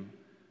dream.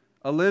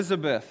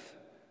 Elizabeth,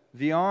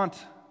 the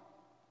aunt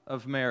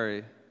of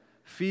Mary,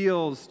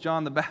 feels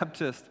John the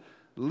Baptist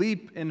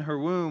leap in her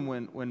womb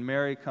when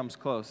Mary comes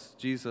close,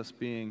 Jesus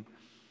being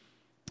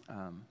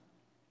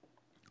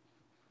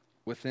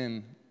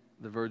within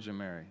the Virgin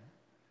Mary.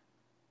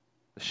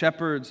 The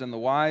shepherds and the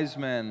wise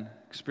men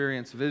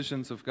experience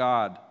visions of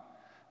God.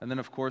 And then,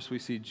 of course, we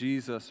see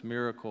Jesus'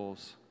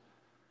 miracles.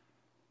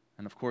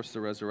 And, of course,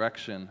 the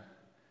resurrection.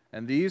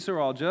 And these are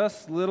all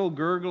just little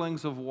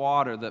gurglings of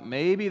water that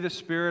maybe the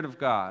Spirit of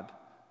God,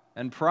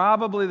 and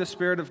probably the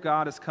Spirit of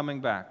God is coming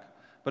back.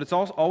 But it's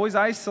always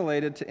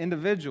isolated to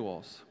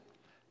individuals.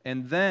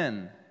 And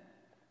then,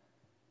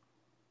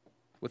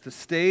 with the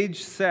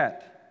stage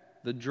set,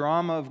 the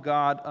drama of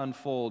God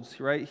unfolds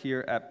right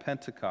here at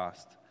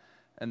Pentecost.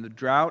 And the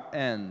drought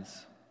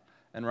ends.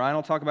 And Ryan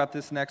will talk about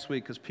this next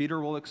week because Peter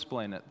will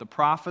explain it. The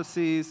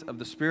prophecies of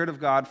the Spirit of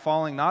God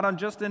falling not on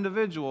just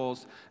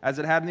individuals, as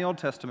it had in the Old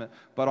Testament,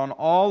 but on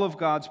all of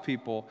God's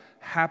people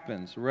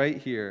happens right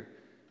here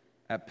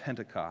at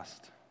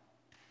Pentecost.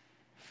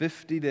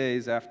 50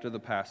 days after the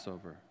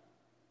Passover.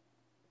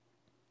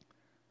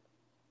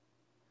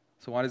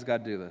 So why does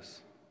God do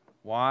this?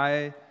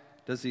 Why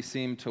does he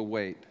seem to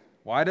wait?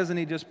 Why doesn't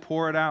he just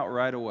pour it out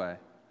right away?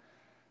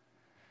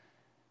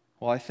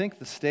 Well, I think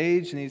the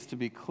stage needs to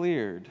be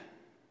cleared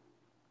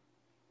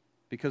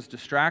because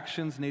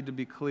distractions need to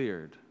be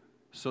cleared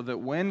so that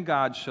when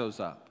God shows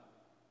up,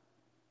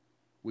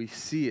 we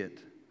see it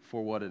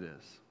for what it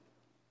is.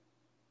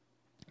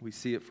 We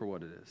see it for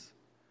what it is.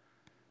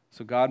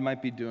 So God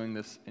might be doing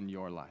this in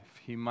your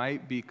life. He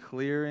might be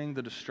clearing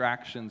the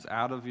distractions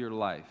out of your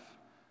life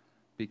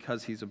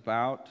because he's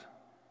about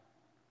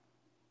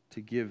to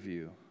give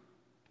you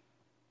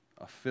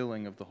a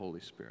filling of the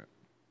Holy Spirit.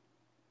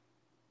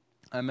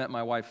 I met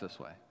my wife this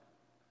way,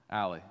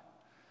 Allie.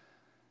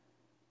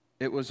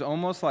 It was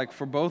almost like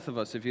for both of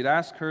us, if you'd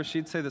ask her,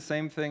 she'd say the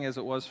same thing as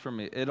it was for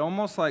me. It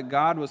almost like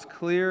God was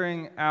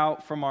clearing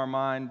out from our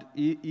mind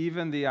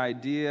even the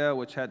idea,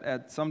 which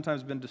had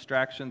sometimes been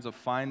distractions, of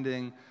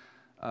finding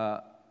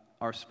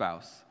our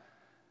spouse.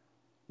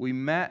 We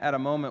met at a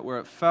moment where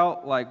it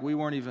felt like we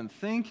weren't even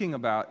thinking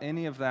about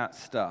any of that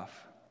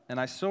stuff. And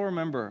I still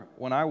remember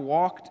when I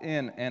walked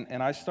in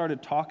and I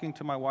started talking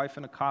to my wife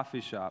in a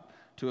coffee shop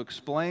to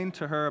explain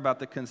to her about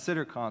the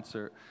Consider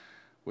concert,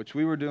 which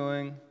we were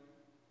doing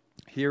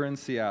here in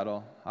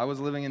Seattle. I was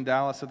living in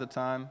Dallas at the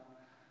time.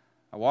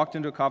 I walked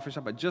into a coffee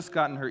shop. I'd just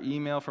gotten her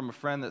email from a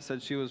friend that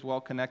said she was well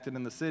connected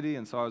in the city,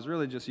 and so I was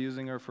really just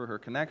using her for her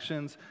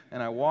connections.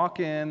 And I walk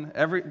in,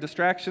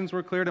 distractions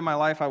were cleared in my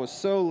life. I was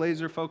so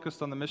laser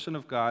focused on the mission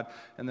of God,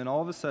 and then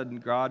all of a sudden,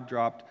 God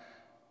dropped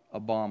a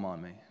bomb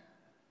on me.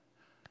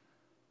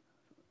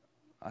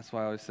 That's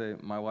why I always say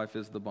my wife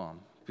is the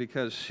bomb,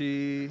 because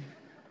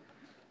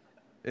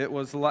it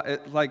was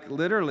like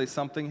literally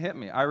something hit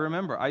me. I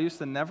remember I used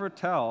to never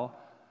tell,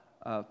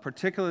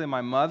 particularly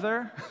my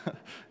mother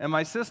and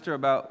my sister,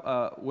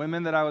 about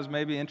women that I was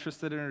maybe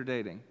interested in or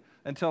dating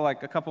until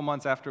like a couple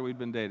months after we'd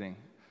been dating,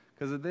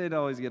 because they'd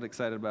always get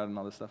excited about it and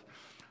all this stuff.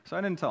 So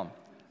I didn't tell them.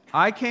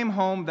 I came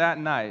home that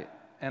night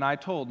and I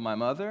told my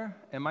mother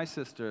and my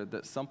sister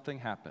that something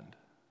happened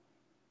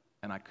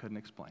and I couldn't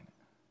explain it.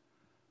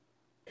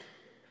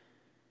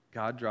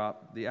 God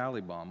dropped the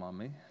alley bomb on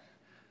me.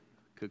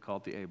 Could call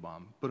it the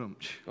A-bomb. Boom.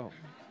 Oh,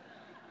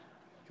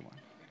 come on.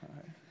 All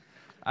right.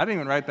 I didn't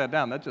even write that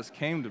down. That just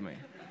came to me.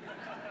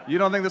 You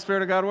don't think the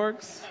Spirit of God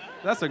works?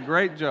 That's a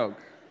great joke.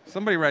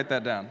 Somebody write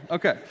that down.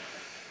 Okay.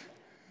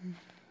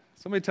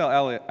 Somebody tell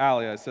Allie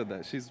I said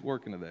that. She's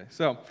working today.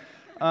 So,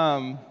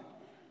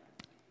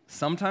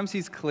 sometimes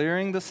he's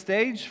clearing the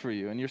stage for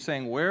you, and you're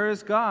saying, where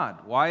is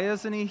God? Why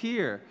isn't he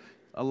here?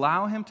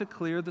 Allow him to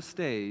clear the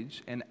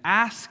stage and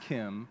ask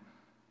him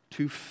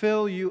to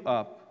fill you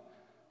up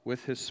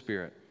with his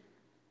Spirit.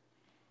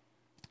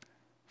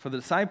 For the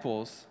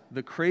disciples,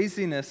 the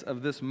craziness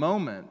of this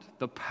moment,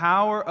 the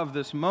power of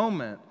this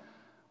moment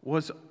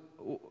was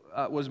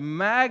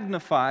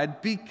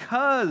magnified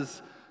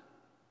because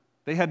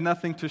they had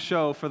nothing to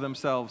show for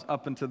themselves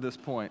up until this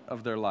point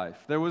of their life.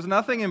 There was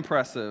nothing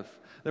impressive.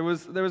 There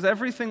was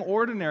everything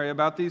ordinary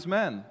about these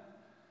men.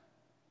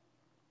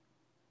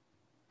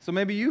 So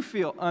maybe you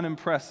feel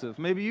unimpressive.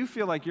 Maybe you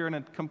feel like you're in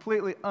a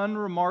completely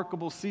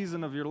unremarkable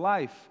season of your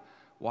life.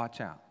 Watch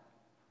out.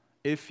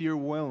 If you're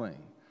willing,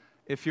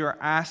 if you're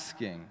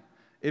asking,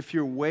 if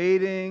you're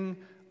waiting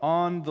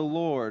on the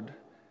Lord,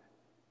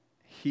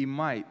 he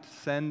might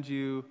send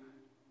you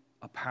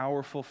a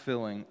powerful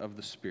filling of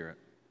the Spirit.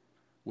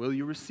 Will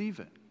you receive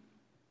it?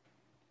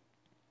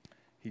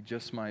 He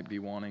just might be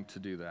wanting to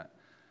do that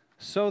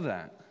so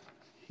that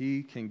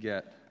he can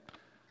get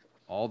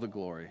all the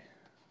glory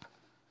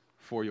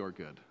for your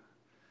good.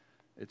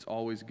 It's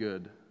always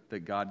good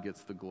that God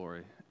gets the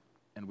glory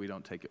and we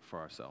don't take it for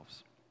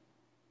ourselves.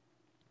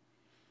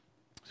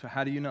 So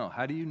how do you know?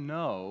 How do you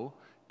know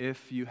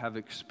if you have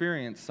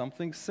experienced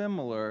something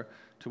similar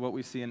to what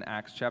we see in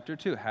Acts chapter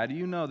 2? How do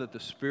you know that the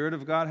Spirit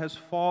of God has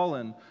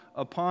fallen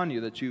upon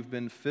you, that you've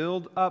been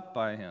filled up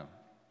by Him?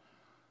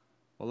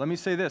 Well, let me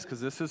say this,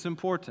 because this is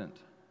important.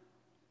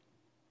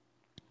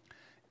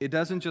 It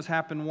doesn't just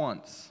happen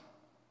once.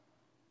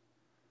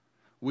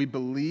 We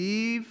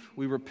believe,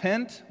 we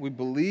repent, we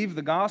believe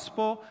the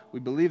gospel, we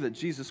believe that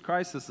Jesus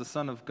Christ is the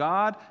Son of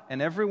God,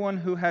 and everyone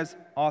who has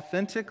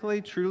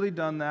authentically, truly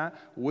done that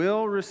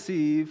will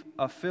receive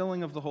a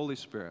filling of the Holy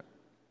Spirit.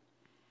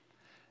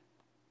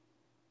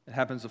 It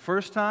happens the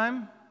first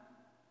time,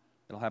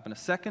 it'll happen a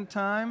second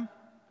time,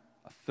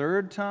 a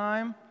third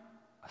time,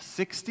 a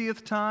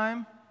 60th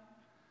time.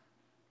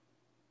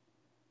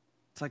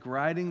 It's like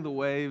riding the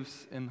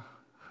waves in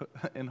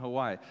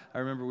Hawaii. I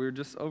remember we were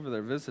just over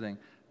there visiting,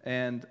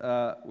 and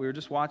we were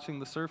just watching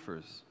the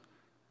surfers,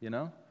 you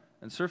know?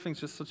 And surfing's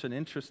just such an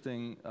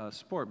interesting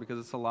sport because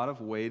it's a lot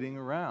of waiting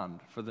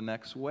around for the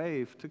next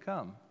wave to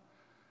come.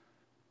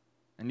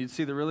 And you'd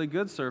see the really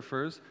good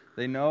surfers,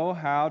 they know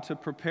how to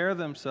prepare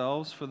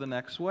themselves for the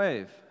next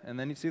wave. And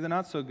then you see the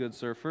not-so-good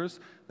surfers,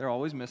 they're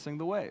always missing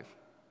the wave.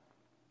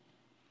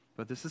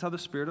 But this is how the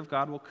Spirit of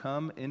God will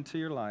come into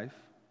your life.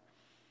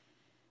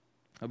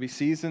 There'll be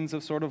seasons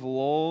of sort of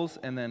lulls,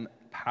 and then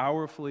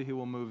powerfully He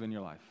will move in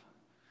your life.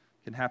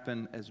 It can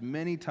happen as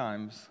many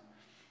times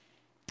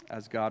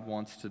as God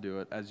wants to do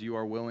it, as you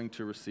are willing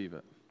to receive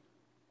it.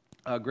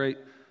 A great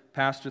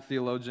pastor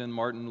theologian,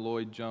 Martin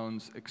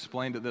Lloyd-Jones,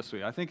 explained it this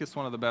way. I think it's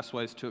one of the best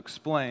ways to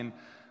explain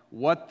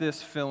what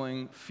this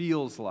filling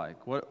feels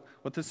like,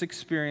 what this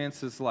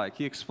experience is like.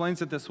 He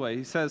explains it this way.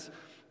 He says,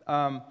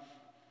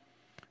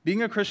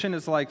 being a Christian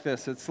is like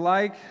this. It's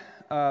like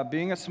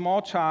being a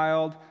small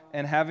child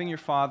and having your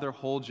father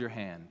hold your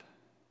hand.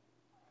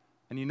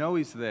 And you know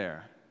He's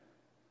there,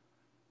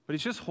 but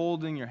He's just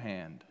holding your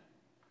hand.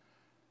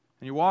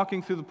 And you're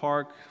walking through the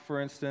park, for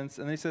instance,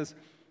 and He says,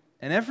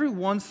 and every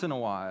once in a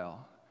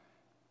while,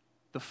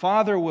 the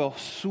father will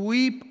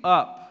sweep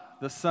up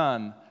the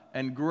son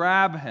and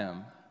grab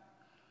him.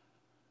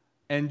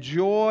 And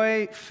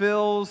joy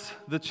fills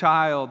the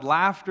child.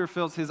 Laughter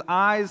fills, his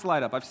eyes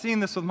light up. I've seen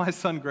this with my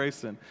son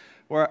Grayson,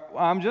 where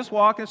I'm just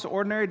walking, it's an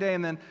ordinary day,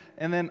 and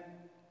then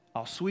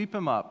I'll sweep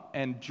him up,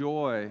 and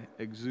joy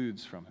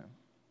exudes from him.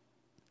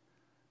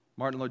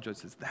 Martin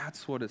Lloyd-Jones says,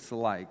 that's what it's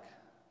like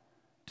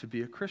to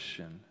be a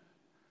Christian.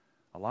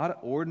 A lot of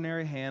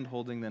ordinary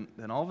hand-holding,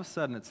 then all of a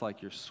sudden it's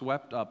like you're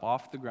swept up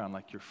off the ground,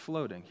 like you're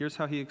floating. Here's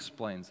how he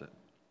explains it.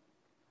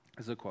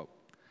 As a quote.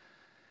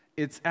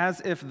 It's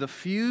as if the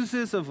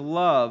fuses of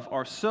love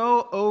are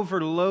so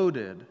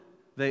overloaded,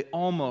 they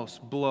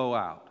almost blow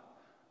out.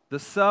 The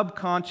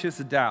subconscious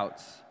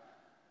doubts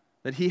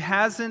that he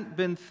hasn't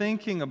been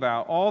thinking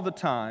about all the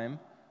time,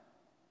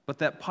 but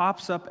that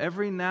pops up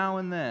every now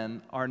and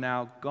then, are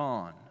now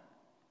gone.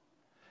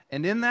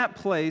 And in that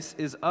place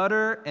is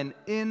utter and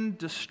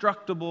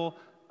indestructible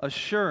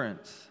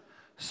assurance,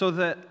 so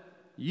that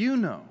you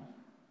know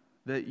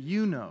that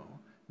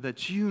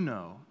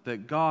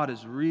God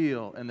is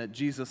real, and that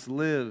Jesus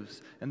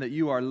lives, and that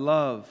you are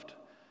loved,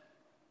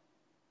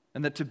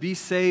 and that to be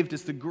saved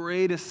is the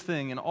greatest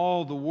thing in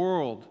all the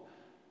world.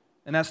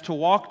 And as to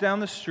walk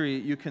down the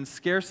street, you can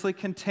scarcely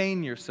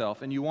contain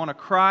yourself, and you want to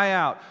cry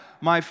out,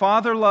 my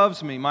Father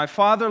loves me, my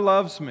Father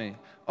loves me.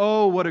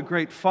 Oh, what a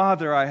great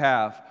Father I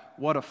have.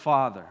 What a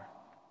Father.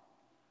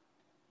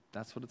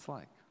 That's what it's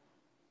like.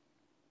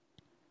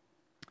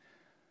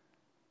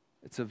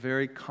 It's a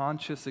very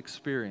conscious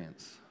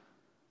experience.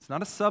 It's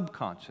not a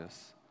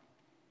subconscious.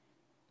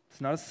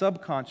 It's not a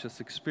subconscious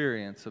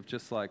experience of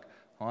just like,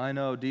 well, I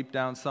know deep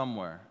down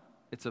somewhere.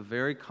 It's a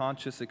very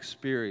conscious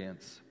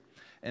experience.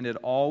 And it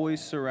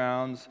always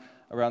surrounds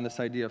around this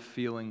idea of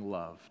feeling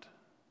loved.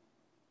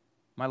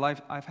 My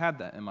life, I've had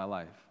that in my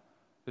life.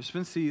 There's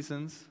been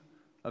seasons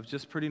of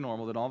just pretty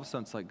normal, then all of a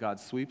sudden it's like God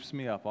sweeps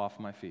me up off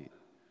my feet.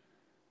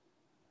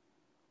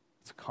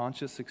 It's a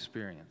conscious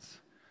experience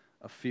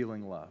of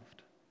feeling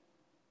loved.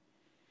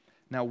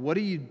 Now, what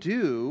do you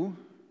do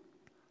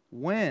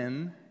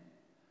when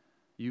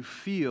you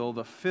feel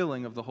the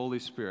filling of the Holy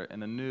Spirit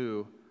in a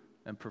new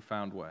and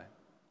profound way?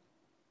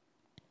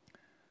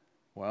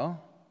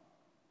 Well,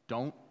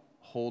 don't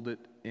hold it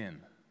in. Can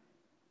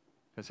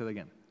I say that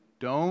again?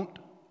 Don't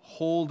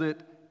hold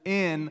it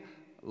in.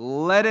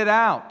 Let it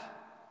out.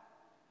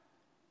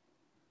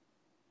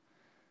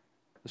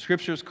 The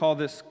Scriptures call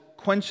this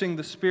quenching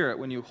the Spirit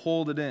when you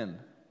hold it in.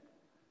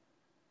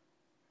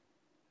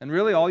 And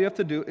really all you have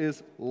to do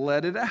is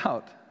let it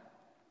out.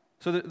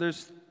 So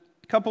there's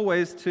a couple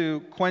ways to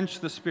quench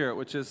the Spirit,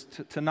 which is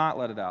to not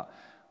let it out.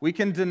 We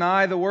can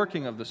deny the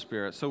working of the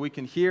Spirit. So we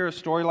can hear a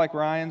story like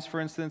Ryan's, for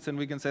instance, and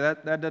we can say,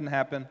 that didn't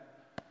happen.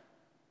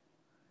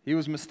 He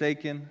was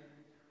mistaken.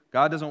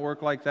 God doesn't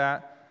work like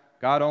that.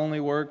 God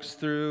only works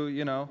through,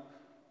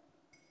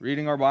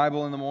 reading our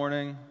Bible in the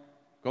morning,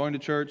 going to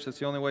church. That's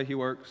the only way He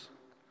works.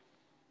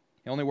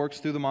 He only works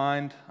through the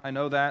mind. I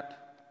know that.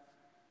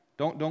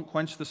 Don't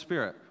quench the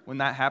Spirit. When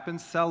that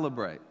happens,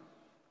 celebrate.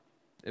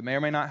 It may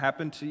or may not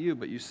happen to you,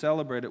 but you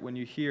celebrate it when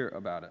you hear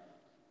about it.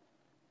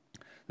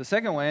 The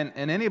second way,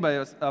 and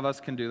anybody of us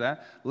can do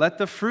that, let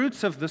the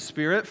fruits of the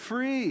Spirit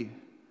free.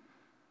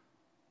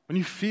 When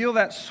you feel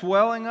that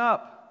swelling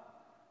up,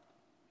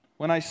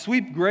 when I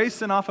sweep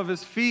Grayson off of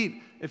his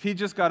feet, if he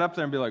just got up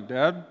there and be like,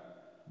 Dad,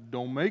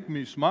 don't make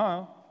me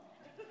smile.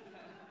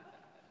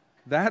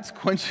 That's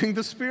quenching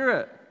the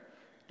Spirit.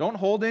 Don't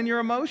hold in your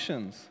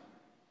emotions.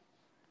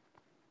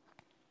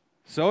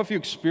 So if you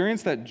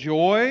experience that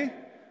joy,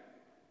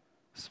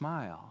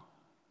 smile.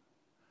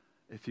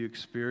 If you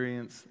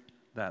experience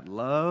that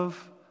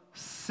love,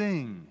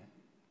 sing.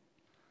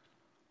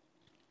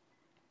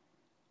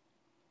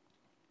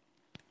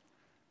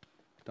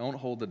 Don't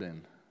hold it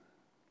in.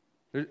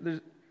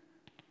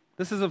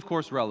 This is, of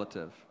course,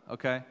 relative,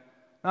 okay?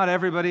 Not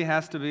everybody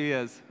has to be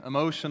as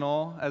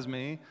emotional as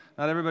me.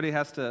 Not everybody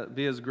has to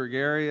be as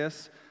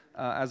gregarious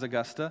as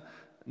Augusta.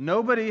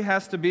 Nobody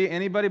has to be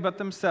anybody but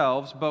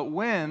themselves, but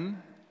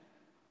when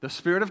the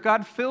Spirit of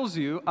God fills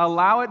you,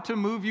 allow it to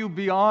move you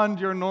beyond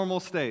your normal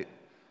state.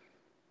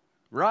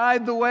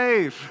 Ride the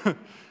wave.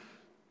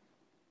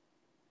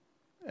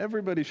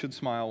 Everybody should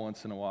smile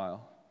once in a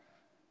while.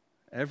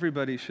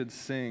 Everybody should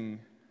sing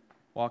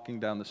walking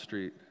down the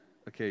street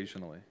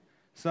occasionally.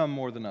 Some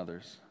more than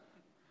others.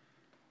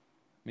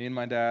 Me and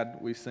my dad,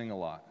 we sing a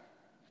lot.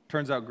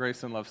 Turns out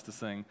Grayson loves to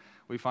sing.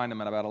 We find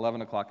him at about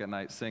 11 o'clock at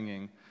night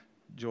singing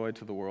Joy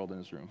to the World in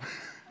his room.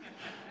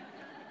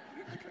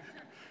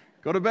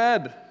 Go to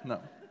bed. No.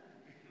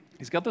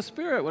 He's got the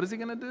Spirit. What is he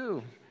going to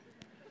do?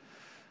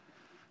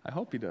 I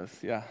hope he does.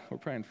 Yeah, we're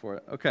praying for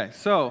it. Okay,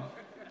 so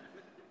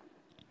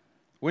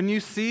when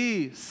you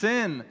see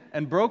sin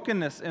and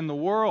brokenness in the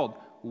world,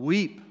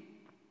 weep.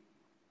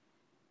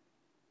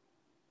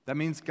 That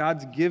means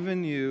God's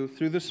given you,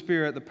 through the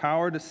Spirit, the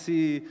power to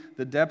see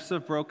the depths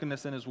of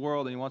brokenness in His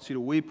world, and He wants you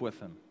to weep with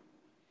Him.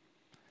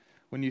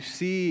 When you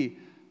see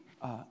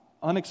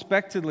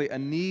unexpectedly a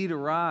need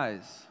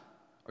arise,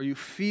 or you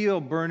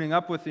feel burning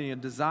up within you a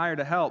desire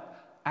to help,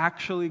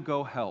 actually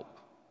go help.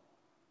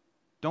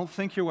 Don't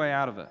think your way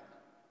out of it.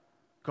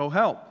 Go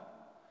help.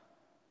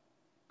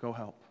 Go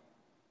help.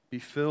 Be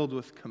filled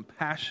with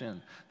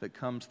compassion that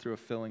comes through a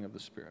filling of the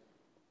Spirit.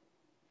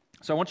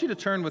 So I want you to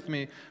turn with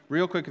me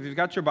real quick. If you've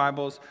got your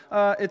Bibles,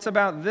 it's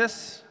about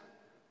this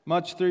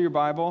much through your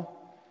Bible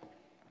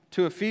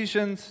to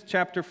Ephesians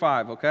chapter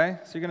 5, okay?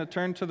 So you're going to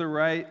turn to the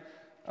right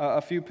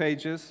a few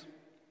pages.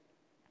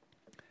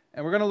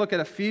 And we're going to look at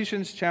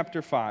Ephesians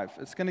chapter 5.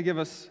 It's going to give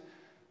us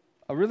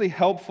a really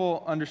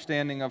helpful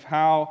understanding of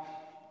how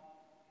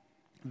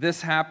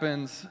this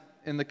happens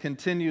in the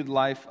continued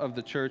life of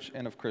the church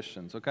and of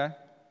Christians, okay?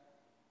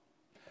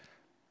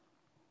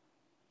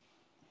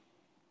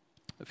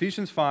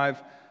 Ephesians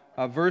 5,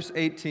 verse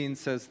 18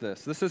 says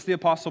this. This is the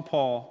Apostle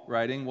Paul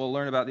writing. We'll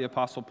learn about the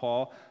Apostle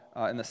Paul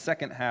in the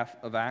second half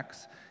of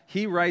Acts.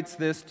 He writes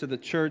this to the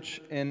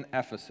church in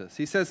Ephesus.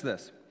 He says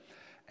this,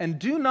 "And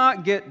do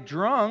not get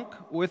drunk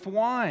with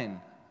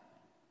wine,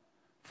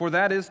 for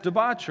that is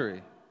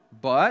debauchery,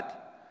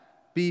 but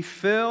be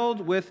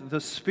filled with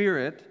the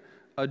Spirit,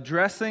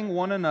 addressing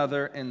one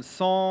another in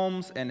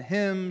psalms and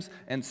hymns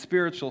and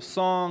spiritual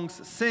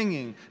songs,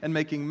 singing and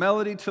making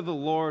melody to the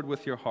Lord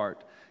with your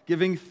heart,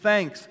 giving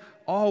thanks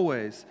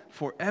always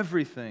for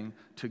everything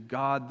to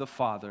God the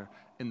Father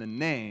in the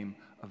name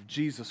of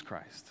Jesus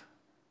Christ."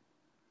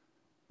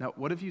 Now,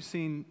 what have you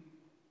seen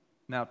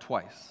now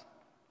twice?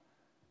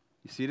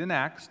 You see it in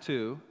Acts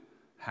 2.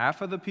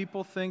 Half of the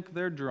people think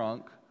they're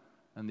drunk,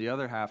 and the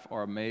other half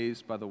are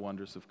amazed by the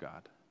wonders of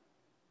God.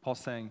 Paul's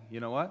saying, you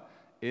know what?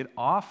 It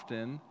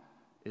often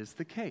is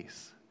the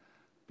case.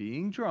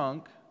 Being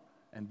drunk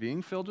and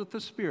being filled with the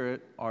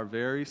Spirit are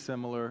very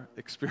similar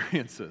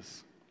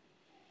experiences.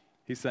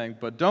 He's saying,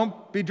 but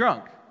don't be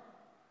drunk.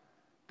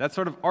 That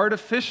sort of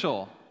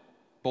artificial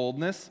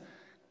boldness.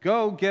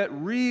 Go get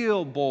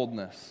real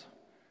boldness.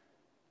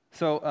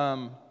 So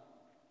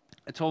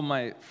I told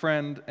my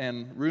friend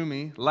and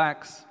roomie,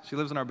 Lex, she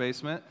lives in our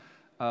basement,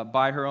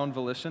 by her own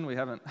volition. We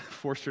haven't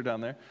forced her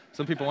down there.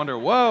 Some people wonder,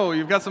 whoa,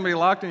 you've got somebody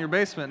locked in your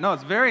basement. No,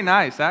 it's very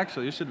nice,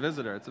 actually. You should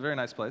visit her. It's a very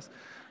nice place.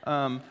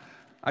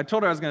 I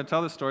told her I was going to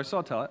tell this story, so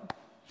I'll tell it.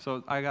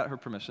 So I got her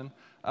permission.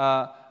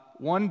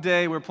 One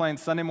day we were playing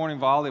Sunday morning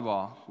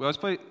volleyball. We always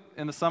play,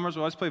 in the summers,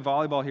 we always play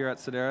volleyball here at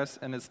Sedaris,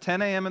 and it's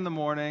 10 a.m. in the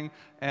morning,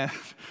 and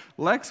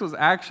Lex was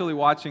actually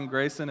watching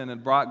Grayson and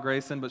had brought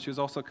Grayson, but she was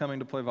also coming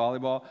to play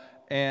volleyball,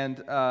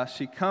 and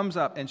she comes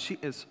up, and she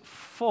is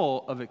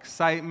full of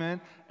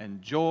excitement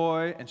and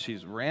joy, and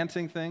she's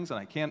ranting things, and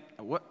I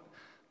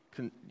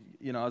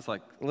was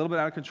like a little bit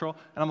out of control,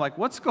 and I'm like,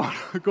 what's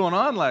going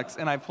on, Lex?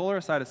 And I pull her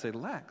aside and say,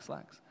 Lex, did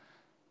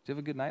you have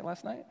a good night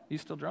last night? Are you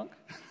still drunk?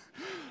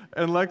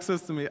 And Lex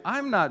says to me,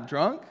 I'm not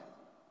drunk.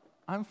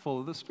 I'm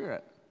full of the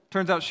Spirit.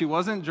 Turns out she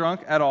wasn't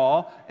drunk at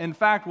all. In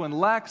fact, when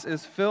Lex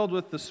is filled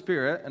with the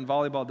Spirit, and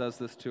volleyball does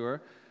this to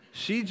her,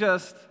 she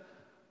just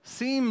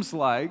seems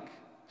like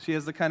she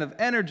has the kind of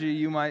energy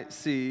you might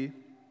see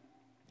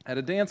at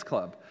a dance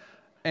club.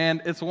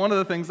 And it's one of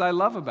the things I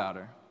love about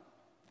her.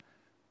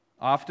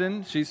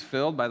 Often she's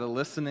filled by the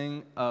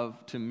listening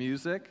to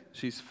music.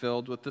 She's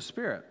filled with the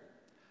Spirit.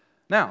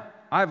 Now,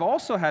 I've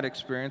also had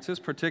experiences,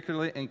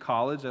 particularly in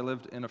college. I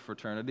lived in a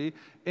fraternity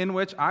in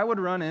which I would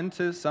run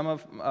into some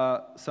of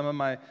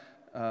my,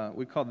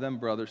 we called them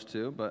brothers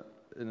too, but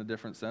in a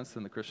different sense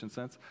than the Christian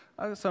sense,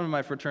 some of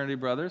my fraternity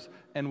brothers,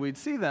 and we'd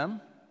see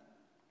them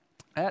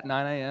at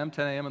 9 a.m.,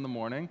 10 a.m. in the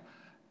morning,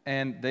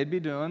 and they'd be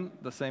doing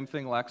the same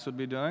thing Lex would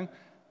be doing,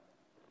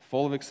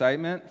 full of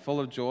excitement, full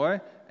of joy,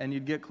 and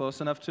you'd get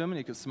close enough to them and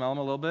you could smell them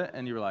a little bit,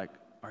 and you were like,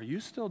 are you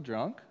still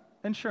drunk?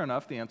 And sure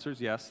enough, the answer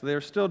is yes.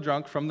 They're still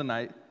drunk from the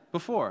night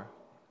before.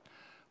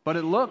 But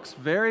it looks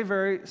very,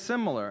 very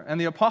similar. And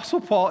the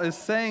Apostle Paul is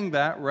saying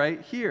that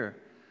right here.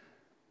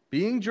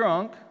 Being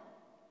drunk,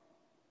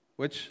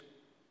 which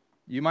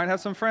you might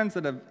have some friends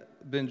that have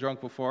been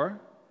drunk before,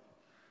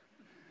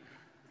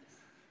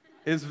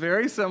 is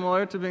very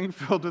similar to being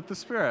filled with the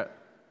Spirit.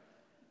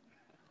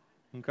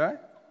 Okay?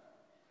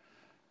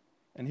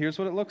 And here's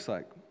what it looks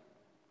like.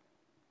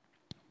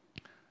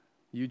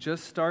 You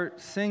just start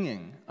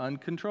singing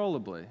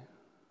uncontrollably.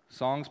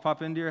 Songs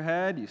pop into your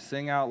head, you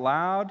sing out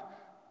loud,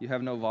 you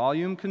have no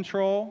volume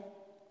control.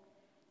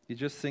 You're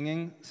just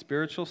singing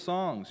spiritual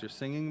songs, you're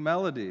singing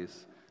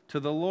melodies to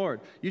the Lord.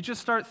 You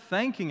just start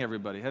thanking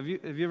everybody. Have you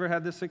ever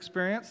had this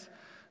experience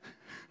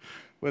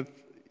with,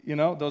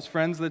 those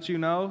friends that you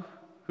know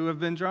who have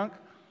been drunk?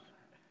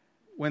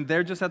 When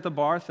they're just at the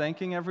bar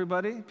thanking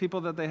everybody,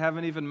 people that they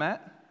haven't even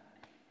met?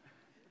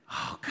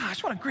 Oh,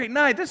 gosh, what a great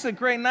night. This is a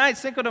great night,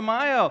 Cinco de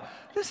Mayo.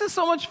 This is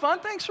so much fun.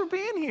 Thanks for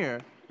being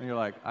here. And you're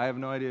like, I have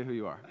no idea who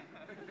you are.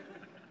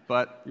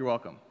 But you're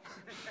welcome.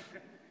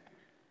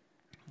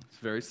 It's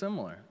very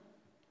similar.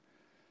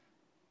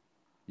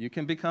 You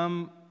can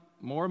become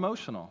more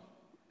emotional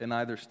in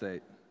either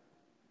state.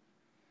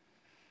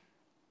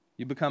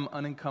 You become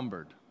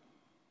unencumbered.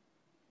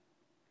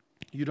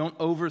 You don't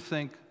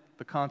overthink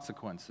the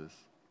consequences.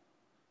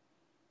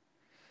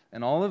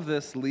 And all of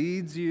this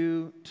leads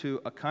you to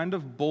a kind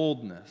of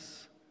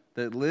boldness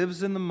that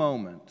lives in the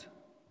moment.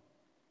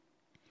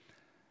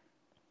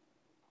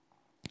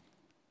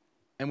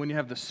 And when you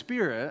have the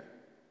Spirit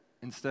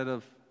instead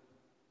of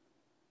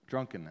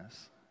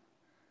drunkenness,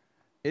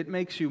 it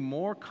makes you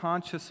more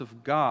conscious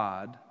of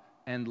God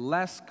and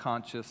less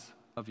conscious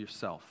of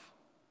yourself.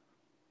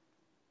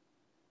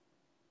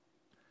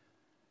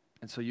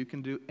 And so you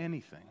can do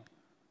anything.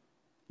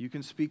 You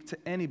can speak to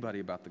anybody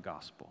about the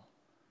gospel.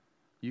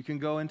 You can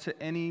go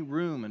into any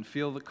room and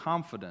feel the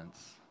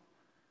confidence.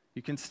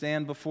 You can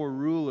stand before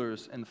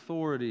rulers and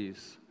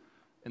authorities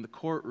in the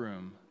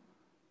courtroom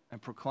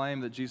and proclaim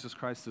that Jesus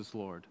Christ is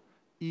Lord,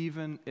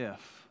 even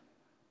if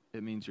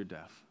it means your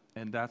death.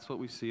 And that's what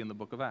we see in the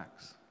book of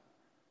Acts.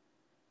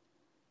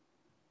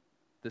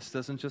 This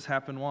doesn't just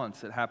happen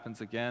once, it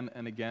happens again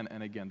and again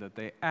and again, that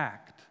they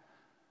act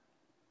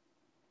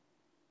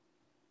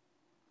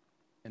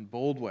in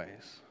bold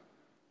ways,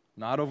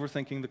 not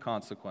overthinking the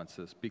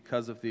consequences,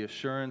 because of the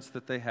assurance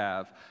that they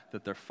have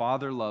that their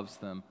Father loves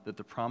them, that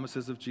the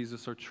promises of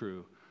Jesus are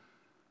true,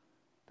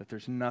 that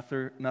there's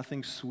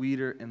nothing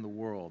sweeter in the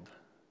world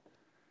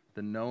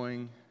than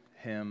knowing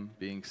Him,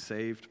 being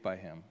saved by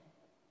Him.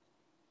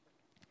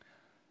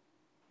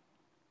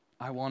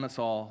 I want us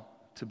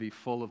all to be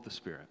full of the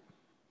Spirit.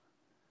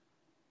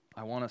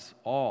 I want us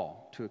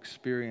all to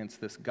experience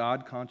this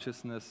God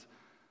consciousness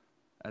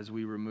as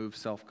we remove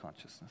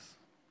self-consciousness.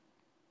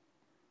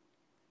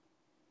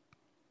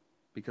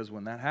 Because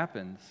when that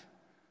happens,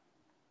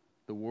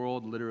 the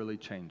world literally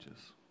changes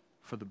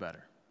for the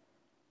better.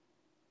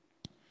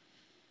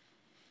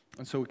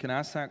 And so we can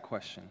ask that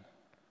question.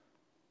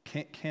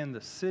 Can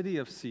the city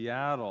of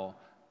Seattle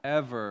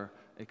ever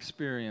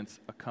experience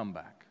a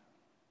comeback?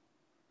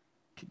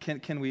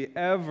 Can we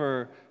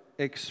ever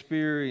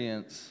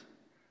experience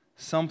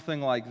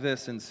something like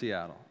this in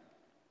Seattle?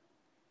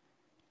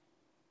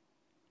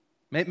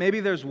 Maybe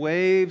there's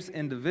waves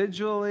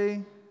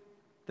individually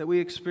that we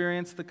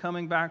experience the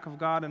coming back of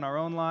God in our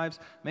own lives.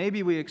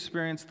 Maybe we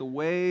experience the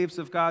waves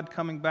of God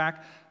coming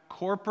back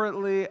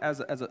corporately as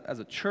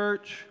a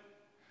church.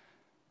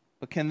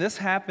 But can this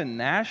happen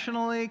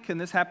nationally? Can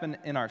this happen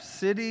in our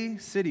city,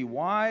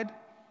 citywide?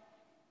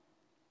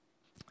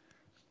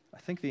 I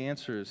think the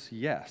answer is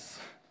yes.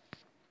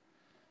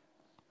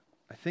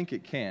 I think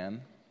it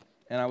can.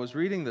 And I was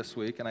reading this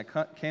week, and I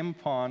came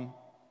upon,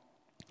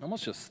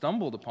 almost just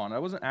stumbled upon it. I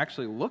wasn't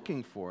actually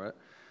looking for it,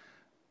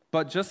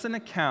 but just an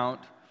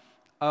account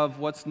of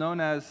what's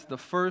known as the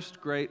First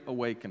Great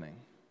Awakening.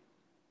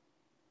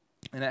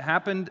 And it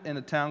happened in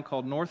a town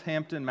called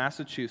Northampton,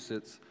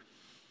 Massachusetts,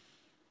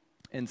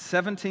 in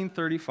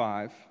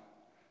 1735.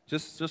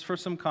 Just for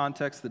some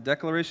context, the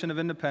Declaration of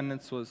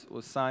Independence was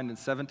signed in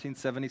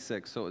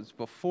 1776, so it's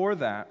before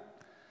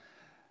that.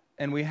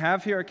 And we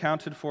have here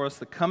accounted for us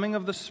the coming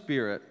of the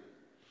Spirit,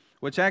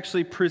 which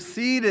actually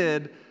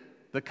preceded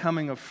the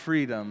coming of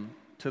freedom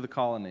to the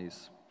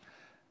colonies.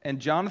 And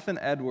Jonathan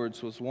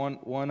Edwards was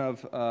one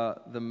of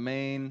the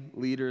main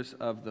leaders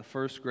of the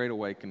First Great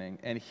Awakening.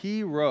 And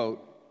he wrote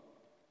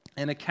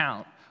an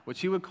account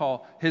which he would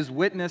call his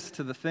witness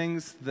to the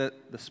things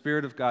that the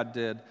Spirit of God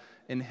did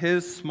in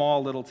his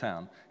small little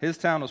town. His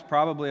town was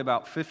probably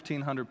about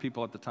 1,500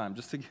 people at the time,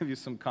 just to give you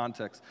some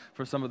context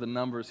for some of the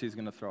numbers he's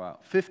going to throw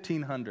out.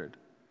 1,500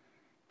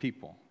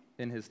 people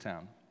in his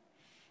town.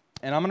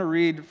 And I'm going to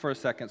read for a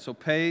second, so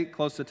pay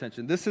close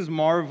attention. This is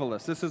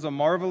marvelous. This is a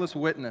marvelous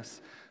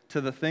witness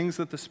to the things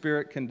that the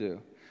Spirit can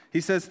do.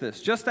 He says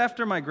this: just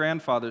after my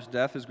grandfather's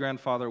death, his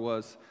grandfather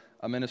was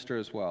a minister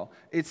as well,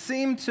 it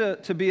seemed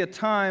to be a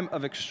time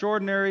of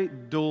extraordinary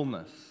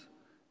dullness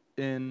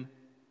in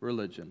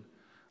religion.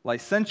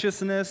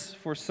 Licentiousness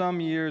for some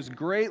years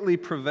greatly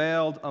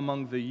prevailed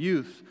among the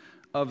youth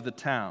of the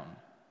town.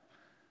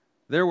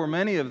 There were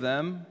many of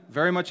them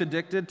very much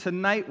addicted to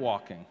night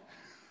walking.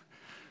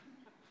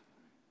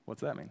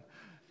 What's that mean?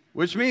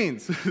 Which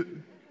means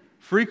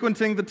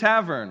frequenting the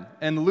tavern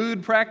and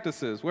lewd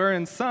practices,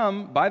 wherein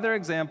some, by their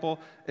example,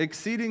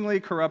 exceedingly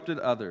corrupted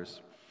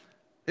others.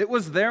 It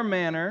was their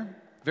manner,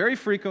 very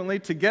frequently,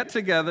 to get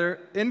together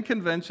in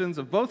conventions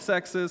of both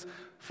sexes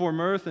for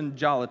mirth and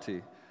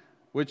jollity,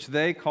 which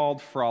they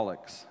called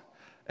frolics.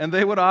 And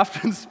they would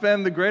often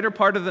spend the greater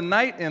part of the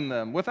night in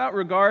them, without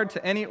regard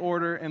to any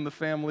order in the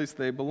families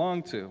they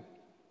belonged to.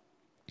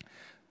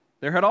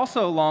 There had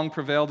also long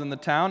prevailed in the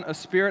town a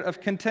spirit of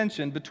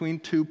contention between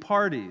two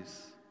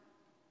parties,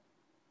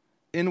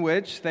 in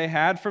which they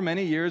had for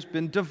many years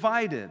been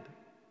divided,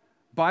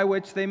 by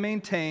which they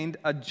maintained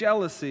a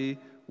jealousy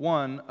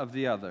one of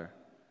the other,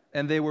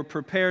 and they were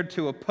prepared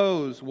to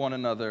oppose one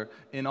another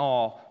in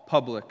all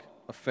public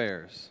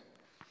affairs.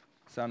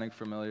 Sounding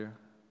familiar?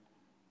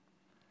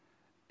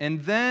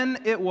 And then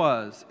it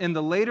was, in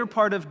the later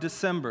part of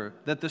December,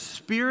 that the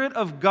Spirit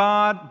of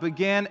God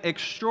began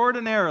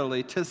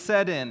extraordinarily to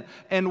set in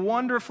and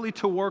wonderfully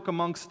to work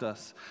amongst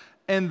us.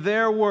 And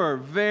there were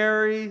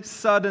very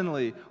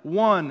suddenly,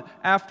 one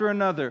after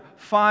another,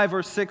 5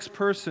 or 6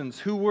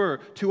 persons who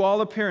were, to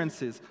all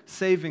appearances,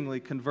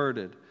 savingly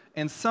converted,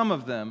 and some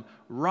of them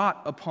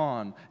wrought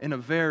upon in a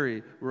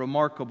very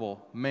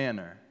remarkable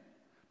manner.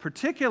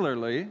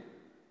 Particularly,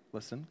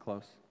 listen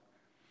close,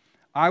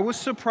 I was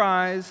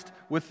surprised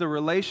with the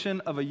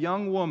relation of a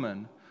young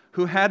woman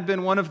who had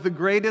been one of the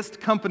greatest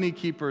company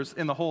keepers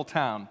in the whole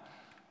town.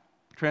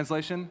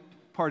 Translation,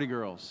 party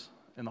girls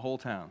in the whole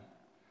town.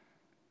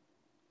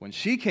 When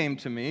she came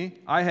to me,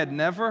 I had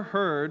never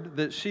heard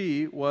that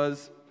she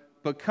was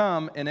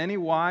become in any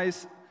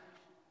wise,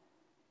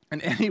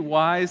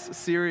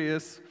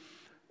 serious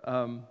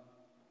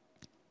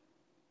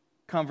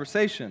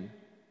conversation.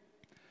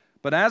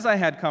 But as I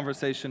had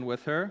conversation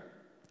with her,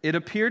 it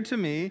appeared to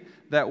me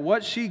that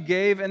what she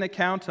gave an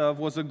account of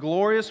was a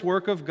glorious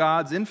work of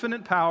God's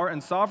infinite power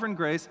and sovereign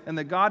grace, and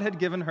that God had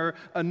given her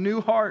a new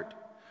heart,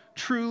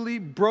 truly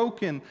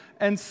broken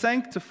and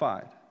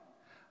sanctified.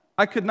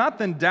 I could not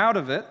then doubt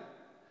of it,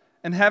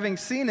 and having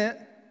seen it,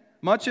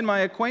 much in my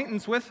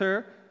acquaintance with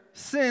her,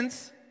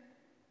 since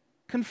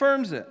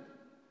confirms it.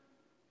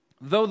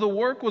 Though the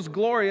work was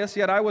glorious,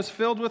 yet I was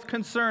filled with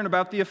concern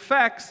about the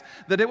effects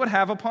that it would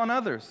have upon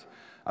others.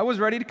 I was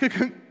ready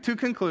to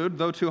conclude,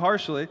 though too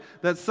harshly,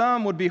 that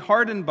some would be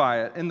hardened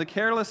by it in the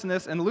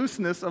carelessness and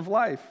looseness of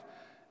life,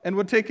 and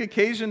would take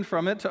occasion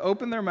from it to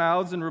open their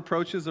mouths in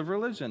reproaches of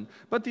religion.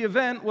 But the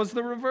event was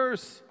the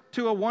reverse,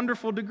 to a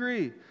wonderful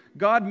degree.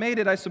 God made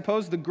it, I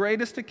suppose, the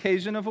greatest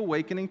occasion of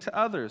awakening to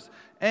others,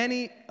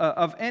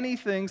 of any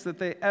things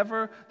that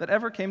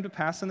ever came to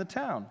pass in the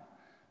town.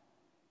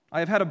 I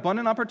have had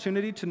abundant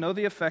opportunity to know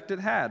the effect it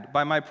had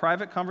by my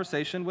private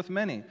conversation with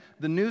many.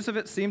 The news of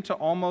it seemed to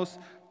almost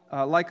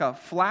like a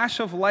flash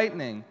of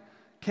lightning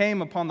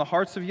came upon the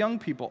hearts of young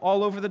people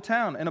all over the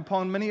town and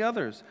upon many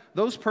others.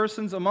 Those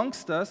persons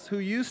amongst us who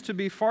used to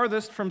be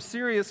farthest from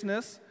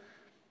seriousness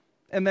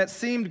and that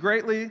seemed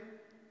greatly,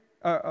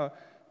 the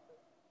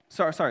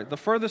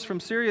furthest from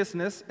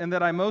seriousness and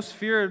that I most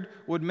feared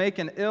would make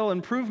an ill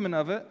improvement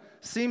of it,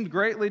 seemed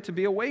greatly to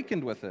be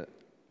awakened with it.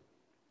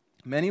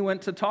 Many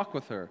went to talk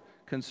with her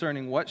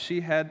concerning what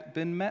she had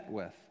been met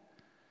with,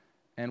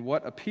 and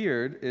what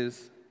appeared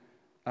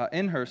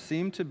in her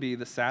seemed to be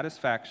the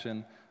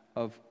satisfaction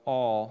of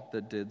all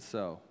that did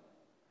so.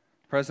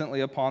 Presently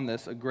upon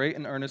this, a great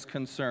and earnest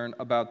concern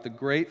about the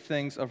great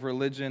things of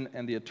religion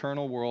and the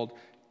eternal world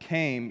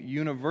came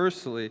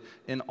universally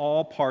in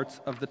all parts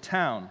of the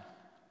town.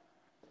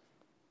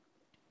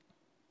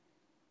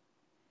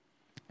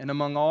 And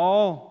among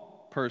all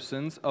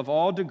persons of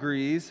all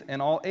degrees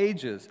and all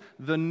ages,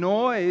 the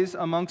noise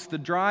amongst the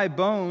dry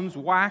bones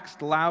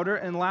waxed louder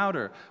and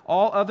louder.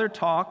 All other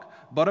talk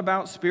but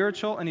about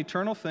spiritual and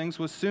eternal things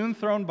was soon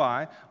thrown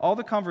by. All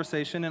the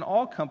conversation in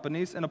all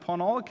companies and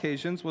upon all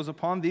occasions was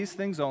upon these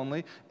things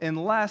only,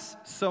 unless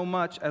so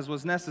much as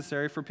was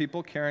necessary for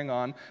people carrying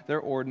on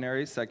their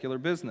ordinary secular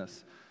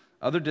business.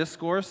 Other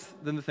discourse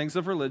than the things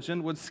of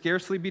religion would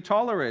scarcely be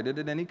tolerated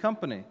in any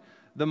company.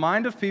 The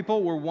mind of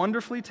people were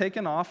wonderfully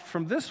taken off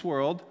from this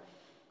world,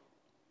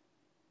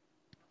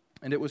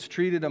 and it was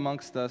treated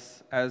amongst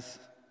us as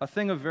a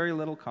thing of very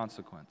little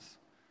consequence.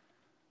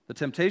 The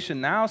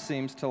temptation now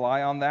seems to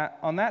lie on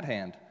that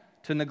hand,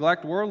 to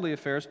neglect worldly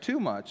affairs too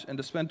much, and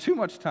to spend too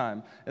much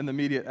time in the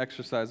immediate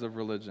exercise of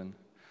religion.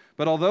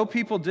 But although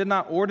people did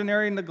not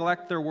ordinarily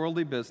neglect their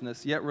worldly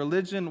business, yet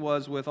religion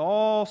was with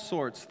all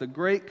sorts the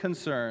great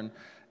concern,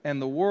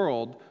 and the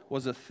world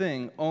was a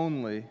thing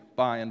only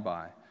by and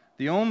by.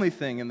 The only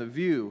thing in the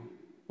view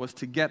was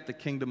to get the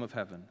kingdom of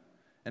heaven,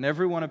 and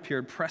everyone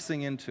appeared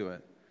pressing into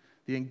it.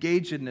 The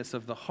engagedness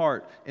of the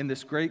heart in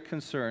this great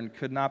concern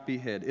could not be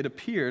hid. It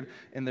appeared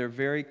in their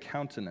very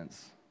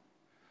countenance.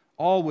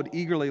 All would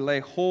eagerly lay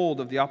hold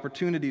of the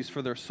opportunities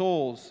for their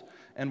souls,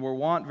 and were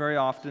wont very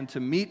often to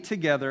meet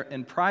together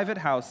in private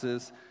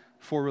houses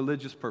for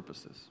religious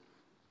purposes.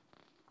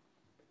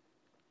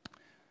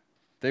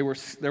 There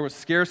was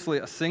scarcely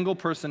a single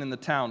person in the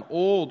town,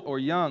 old or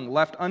young,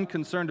 left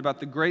unconcerned about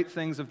the great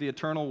things of the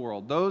eternal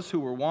world. Those who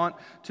were wont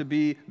to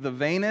be the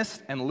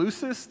vainest and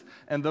loosest,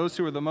 and those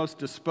who were the most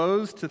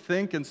disposed to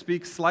think and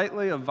speak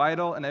slightly of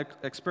vital and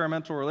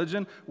experimental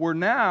religion, were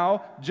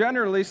now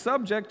generally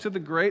subject to the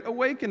great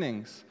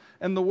awakenings.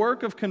 And the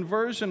work of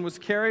conversion was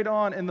carried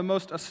on in the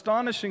most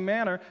astonishing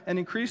manner and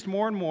increased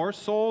more and more.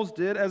 Souls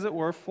did, as it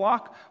were,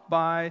 flock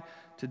by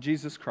to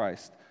Jesus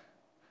Christ.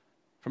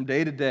 From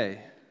day to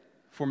day,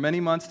 for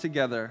many months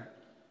together,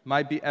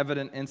 might be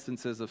evident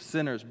instances of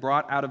sinners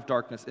brought out of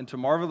darkness into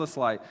marvelous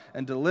light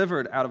and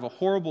delivered out of a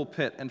horrible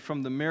pit and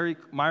from the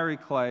miry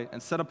clay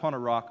and set upon a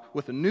rock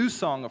with a new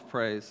song of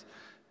praise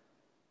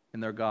in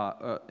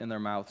their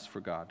mouths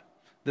for God.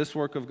 This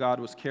work of God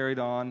was carried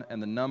on, and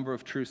the number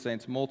of true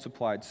saints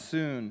multiplied,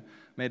 soon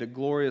made a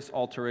glorious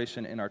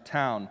alteration in our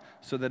town,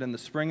 so that in the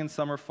spring and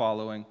summer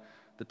following,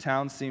 the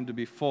town seemed to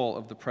be full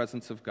of the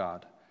presence of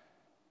God.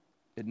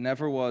 It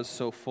never was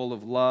so full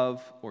of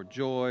love or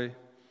joy,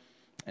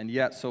 and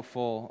yet so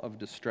full of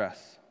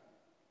distress.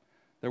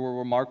 There were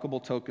remarkable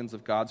tokens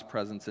of God's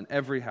presence in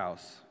every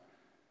house.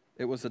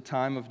 It was a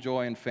time of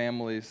joy in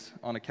families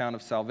on account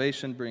of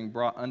salvation being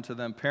brought unto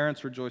them,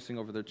 parents rejoicing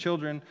over their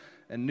children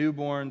and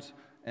newborns,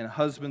 and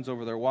husbands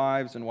over their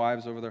wives, and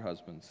wives over their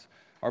husbands.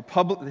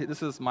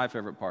 This is my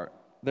favorite part.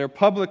 Their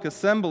public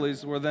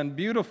assemblies were then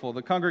beautiful.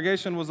 The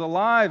congregation was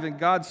alive in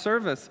God's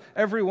service,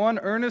 everyone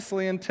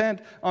earnestly intent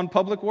on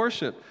public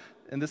worship.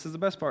 And this is the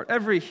best part.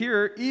 Every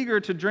hearer eager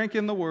to drink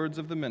in the words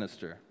of the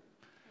minister.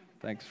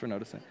 Thanks for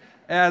noticing.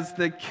 As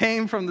they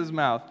came from his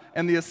mouth.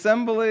 And the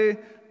assembly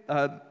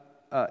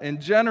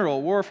in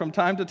general were from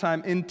time to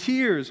time in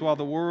tears while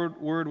the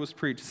word was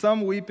preached.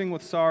 Some weeping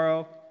with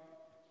sorrow,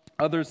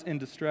 others in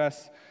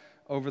distress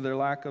over their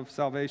lack of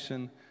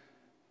salvation,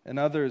 and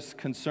others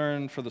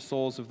concerned for the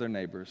souls of their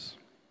neighbors.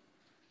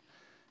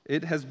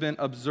 It has been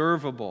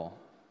observable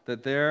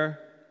that there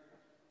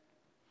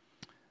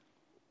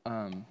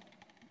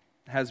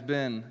has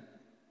been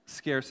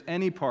scarce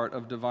any part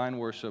of divine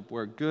worship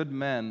where good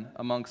men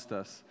amongst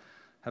us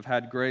have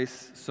had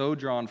grace so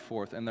drawn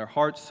forth and their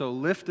hearts so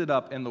lifted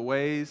up in the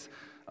ways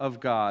of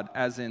God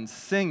as in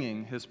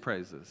singing his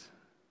praises.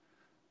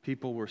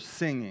 People were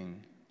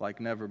singing like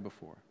never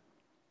before.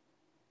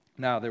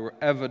 Now, there were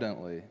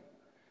evidently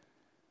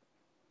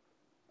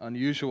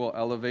unusual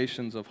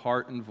elevations of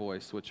heart and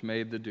voice which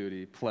made the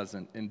duty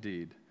pleasant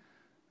indeed.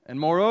 And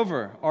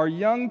moreover, our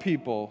young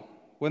people,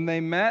 when they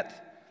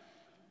met,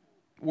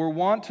 were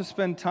wont to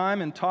spend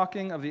time in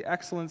talking of the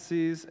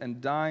excellencies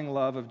and dying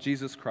love of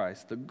Jesus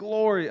Christ, the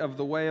glory of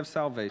the way of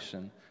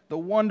salvation, the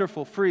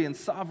wonderful, free, and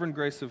sovereign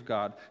grace of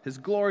God, his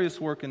glorious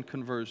work in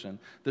conversion,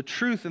 the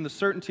truth and the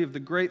certainty of the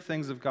great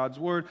things of God's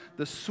word,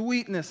 the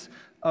sweetness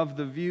of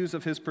the views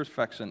of his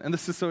perfection. And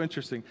this is so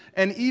interesting.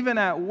 And even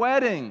at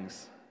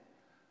weddings,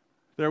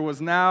 there was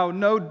now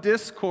no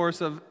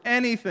discourse of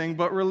anything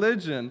but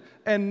religion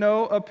and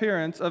no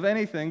appearance of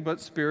anything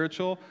but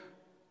spiritual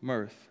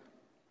mirth.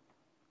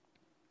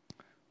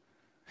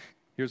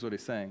 Here's what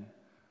he's saying.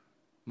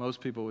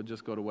 Most people would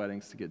just go to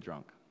weddings to get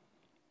drunk.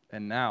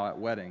 And now at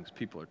weddings,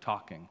 people are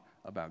talking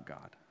about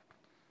God.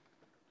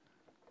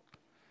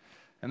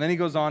 And then he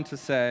goes on to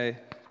say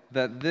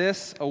that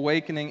this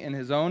awakening in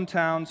his own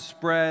town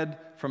spread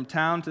from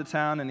town to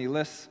town, and he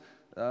lists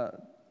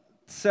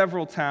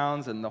several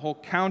towns, and the whole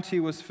county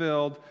was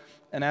filled.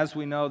 And as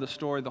we know the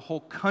story, the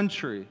whole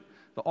country,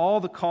 all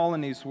the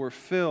colonies were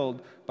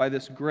filled by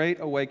this great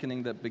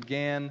awakening that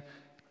began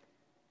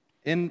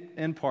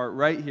in part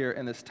right here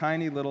in this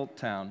tiny little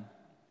town.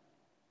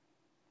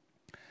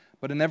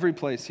 But in every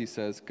place, he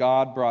says,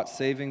 God brought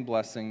saving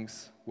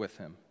blessings with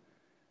him,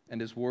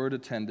 and his word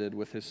attended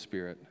with his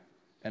spirit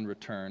and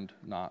returned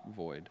not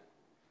void.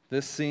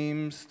 This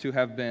seems to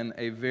have been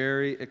a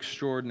very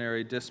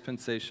extraordinary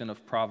dispensation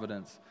of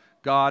providence.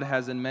 God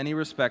has in many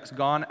respects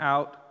gone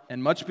out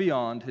and much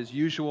beyond his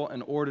usual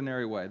and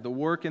ordinary way. The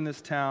work in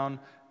this town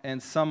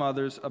and some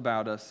others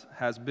about us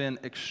has been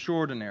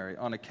extraordinary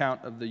on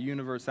account of the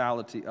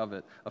universality of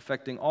it,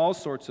 affecting all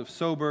sorts of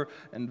sober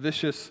and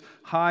vicious,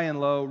 high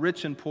and low,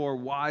 rich and poor,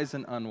 wise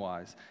and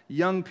unwise,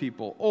 young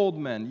people, old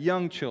men,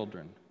 young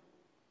children.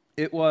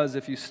 It was,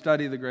 if you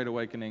study the Great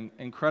Awakening,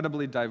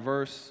 incredibly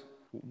diverse,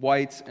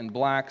 whites and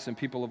blacks and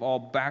people of all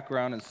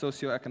background and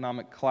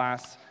socioeconomic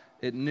class.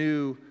 It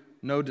knew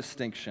no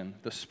distinction.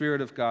 The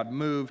Spirit of God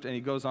moved, and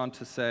he goes on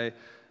to say,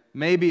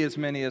 maybe as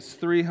many as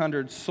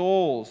 300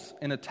 souls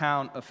in a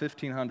town of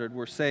 1,500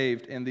 were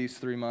saved in these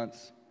 3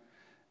 months.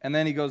 And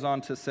then he goes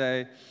on to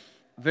say,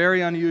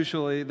 very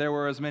unusually, there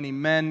were as many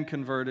men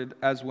converted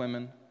as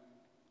women.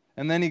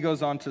 And then he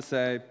goes on to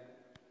say,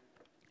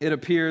 it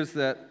appears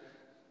that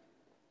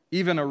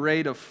even a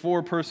rate of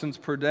 4 persons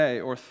per day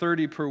or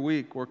 30 per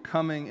week were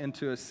coming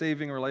into a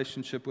saving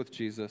relationship with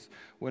Jesus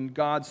when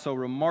God so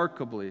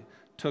remarkably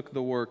took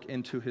the work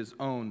into his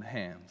own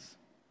hands.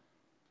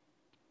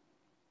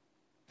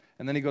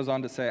 And then he goes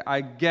on to say,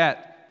 I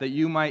get that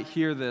you might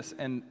hear this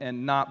and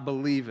not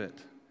believe it,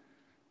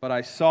 but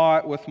I saw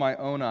it with my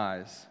own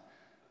eyes.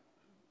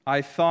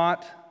 I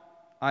thought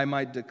I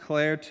might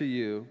declare to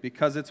you,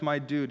 because it's my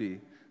duty,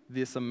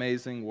 this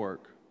amazing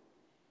work.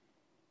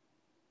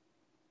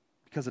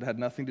 Because it had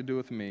nothing to do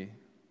with me,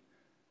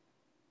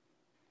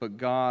 but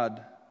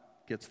God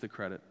gets the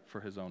credit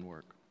for his own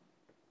work.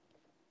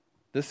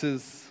 This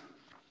is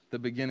the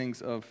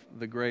beginnings of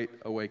the Great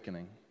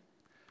Awakening.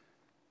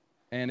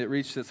 And it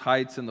reached its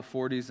heights in the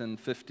 40s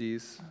and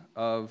 50s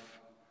of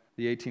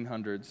the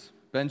 1800s.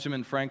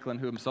 Benjamin Franklin,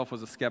 who himself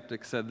was a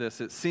skeptic, said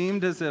this: it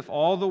seemed as if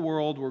all the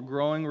world were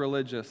growing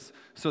religious,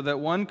 so that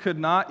one could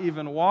not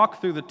even walk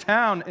through the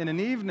town in an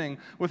evening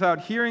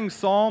without hearing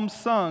psalms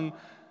sung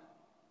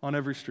on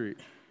every street.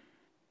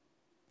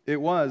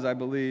 It was, I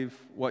believe,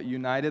 what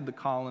united the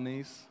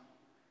colonies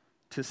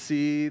to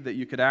see that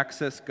you could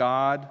access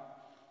God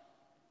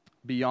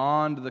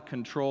beyond the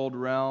controlled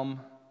realm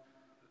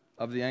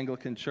of the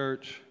Anglican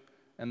Church,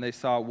 and they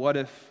saw, what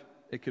if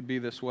it could be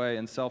this way,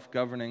 and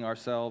self-governing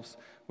ourselves,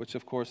 which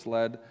of course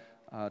led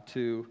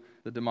to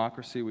the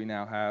democracy we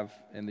now have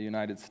in the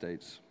United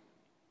States.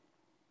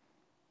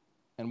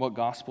 And what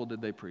gospel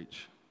did they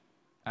preach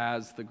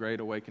as the Great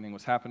Awakening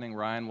was happening?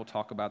 Ryan will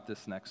talk about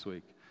this next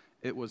week.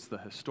 It was the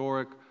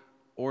historic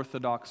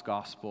Orthodox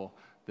gospel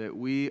that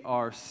we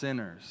are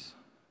sinners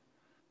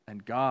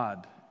and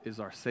God is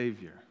our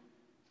Savior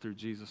through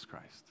Jesus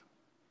Christ.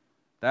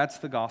 That's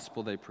the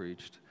gospel they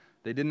preached.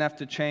 They didn't have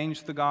to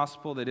change the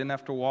gospel. They didn't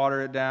have to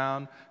water it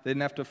down. They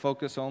didn't have to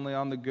focus only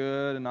on the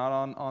good and not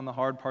on the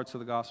hard parts of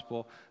the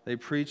gospel. They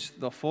preached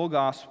the full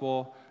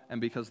gospel,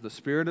 and because the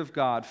Spirit of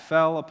God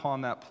fell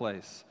upon that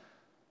place,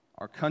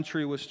 our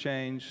country was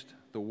changed,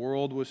 the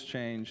world was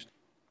changed,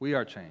 we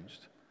are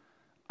changed.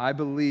 I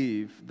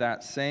believe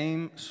that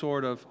same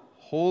sort of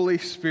Holy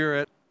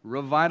Spirit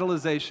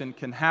revitalization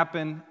can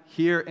happen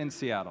here in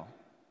Seattle.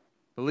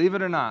 Believe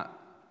it or not,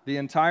 the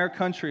entire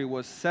country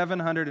was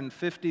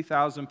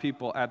 750,000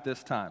 people at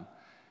this time.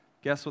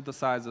 Guess what the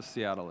size of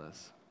Seattle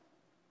is?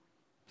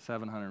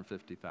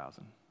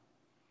 750,000.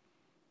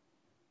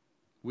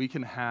 We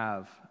can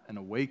have an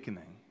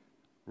awakening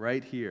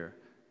right here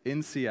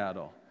in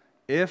Seattle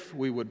if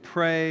we would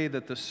pray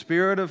that the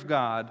Spirit of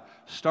God,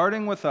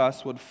 starting with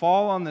us, would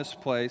fall on this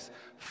place,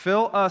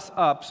 fill us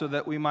up so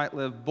that we might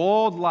live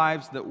bold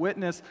lives that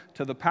witness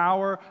to the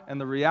power and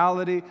the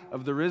reality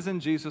of the risen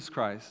Jesus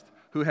Christ,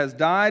 who has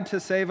died to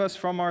save us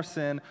from our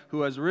sin,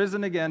 who has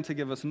risen again to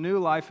give us new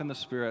life in the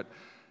Spirit.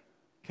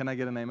 Can I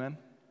get an amen?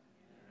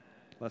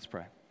 Let's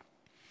pray.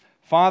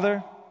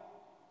 Father,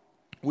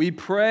 we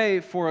pray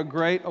for a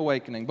great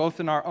awakening,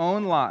 both in our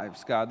own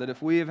lives, God, that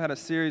if we have had a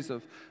series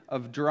of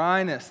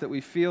dryness, that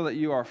we feel that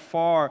you are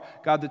far,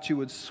 God, that you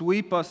would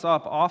sweep us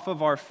up off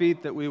of our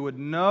feet, that we would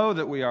know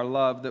that we are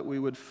loved, that we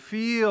would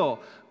feel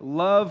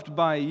loved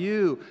by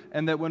you,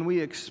 and that when we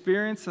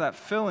experience that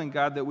filling,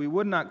 God, that we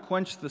would not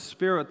quench the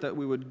Spirit, that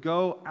we would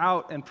go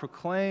out and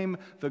proclaim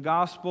the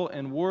gospel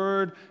in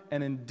word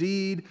and in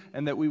deed,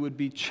 and that we would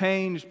be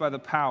changed by the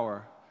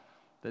power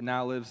that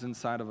now lives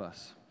inside of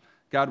us.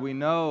 God, we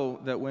know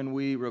that when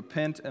we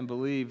repent and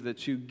believe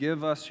that you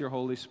give us your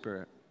Holy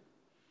Spirit,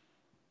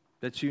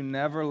 that you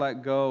never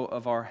let go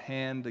of our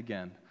hand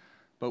again.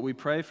 But we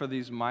pray for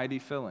these mighty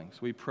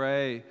fillings. We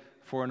pray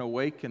for an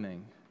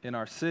awakening in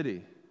our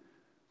city.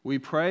 We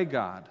pray,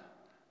 God,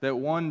 that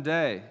one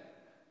day,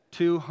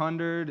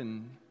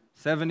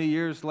 270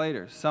 years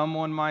later,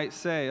 someone might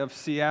say of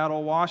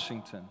Seattle,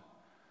 Washington,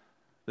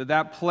 that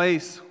that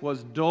place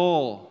was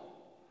dull,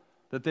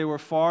 that they were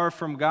far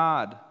from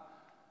God,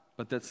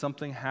 but that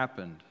something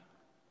happened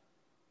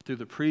through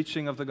the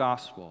preaching of the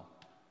gospel,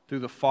 through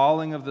the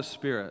falling of the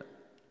Spirit,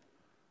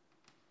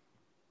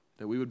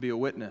 that we would be a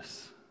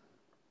witness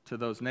to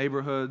those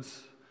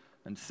neighborhoods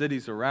and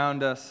cities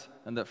around us,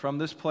 and that from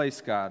this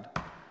place, God,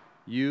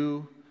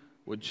 you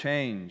would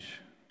change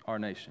our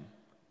nation.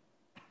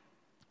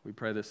 We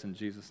pray this in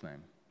Jesus'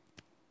 name.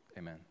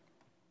 Amen.